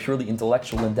Torah as a purely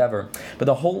intellectual endeavor. But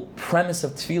the whole premise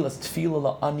of Tefillah is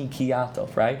Tefillah la'ani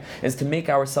kiyatov, right? Is to make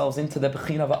ourselves into the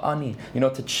Bechina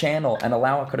va'ani, to channel and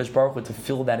allow HaKadosh Baruch Hu to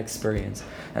feel that experience.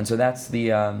 And so that's the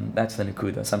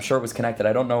Nekuda. So I'm sure it was connected.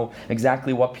 I don't know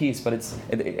exactly what piece, but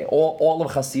all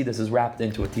of Hasidus is wrapped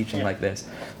into a teaching like this.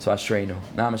 So Ashreinu,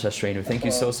 Namash Ashreinu. Thank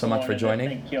you so much for joining.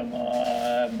 Thank you.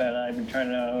 But I've been trying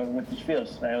to with the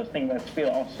tefillos. I was thinking about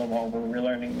tefillah also while we were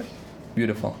learning this.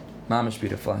 Beautiful. Mamish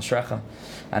beautiful. Ashrecha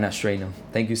and Ashreinu.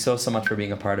 Thank you so much for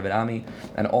being a part of it, Ami,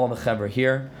 and all the Chevra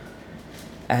here.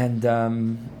 And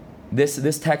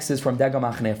this text is from Dega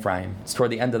Machne Ephraim. It's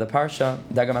toward the end of the Parsha,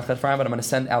 Dega Machne Ephraim, but I'm going to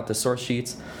send out the source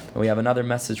sheets. And we have another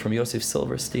message from Yosef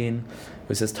Silverstein,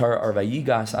 who says, Torah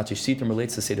Arvayigas, Achishitim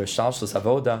relates to Seder Shalshus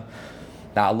Avoda.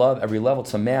 Now, I love every level.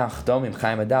 Tzameach, Domim,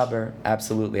 Chaim Adaber.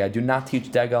 Absolutely. I do not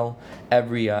teach Degel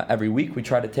every week. We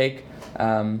try to take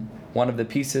one of the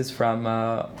pieces from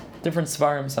different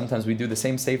svarim. Sometimes we do the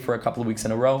same save for a couple of weeks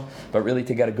in a row, but really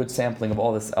to get a good sampling of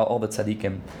all the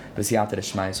tzaddikim v'siyata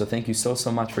d'shmaya. So thank you so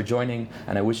much for joining,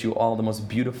 and I wish you all the most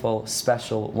beautiful,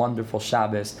 special, wonderful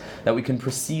Shabbos, that we can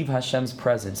perceive Hashem's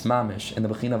presence, mamish, in the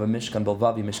bechina of a Mishkan,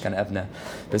 Belvavi, Mishkan Evne,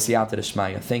 v'siyata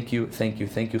d'shmaya. Thank you,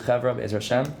 Chevra, Be'ez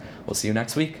Hashem. We'll see you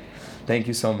next week. Thank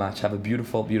you so much. Have a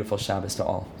beautiful, beautiful Shabbos to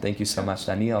all. Thank you so much,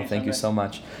 Daniel. Thank you so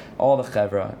much. All the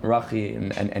Chevra, Rachi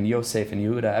and Yosef and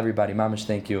Yehuda, everybody. Mamish,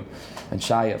 thank you. And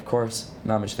Shaya, of course.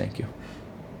 Mamish, thank you.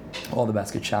 All the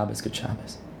best. Good Shabbos.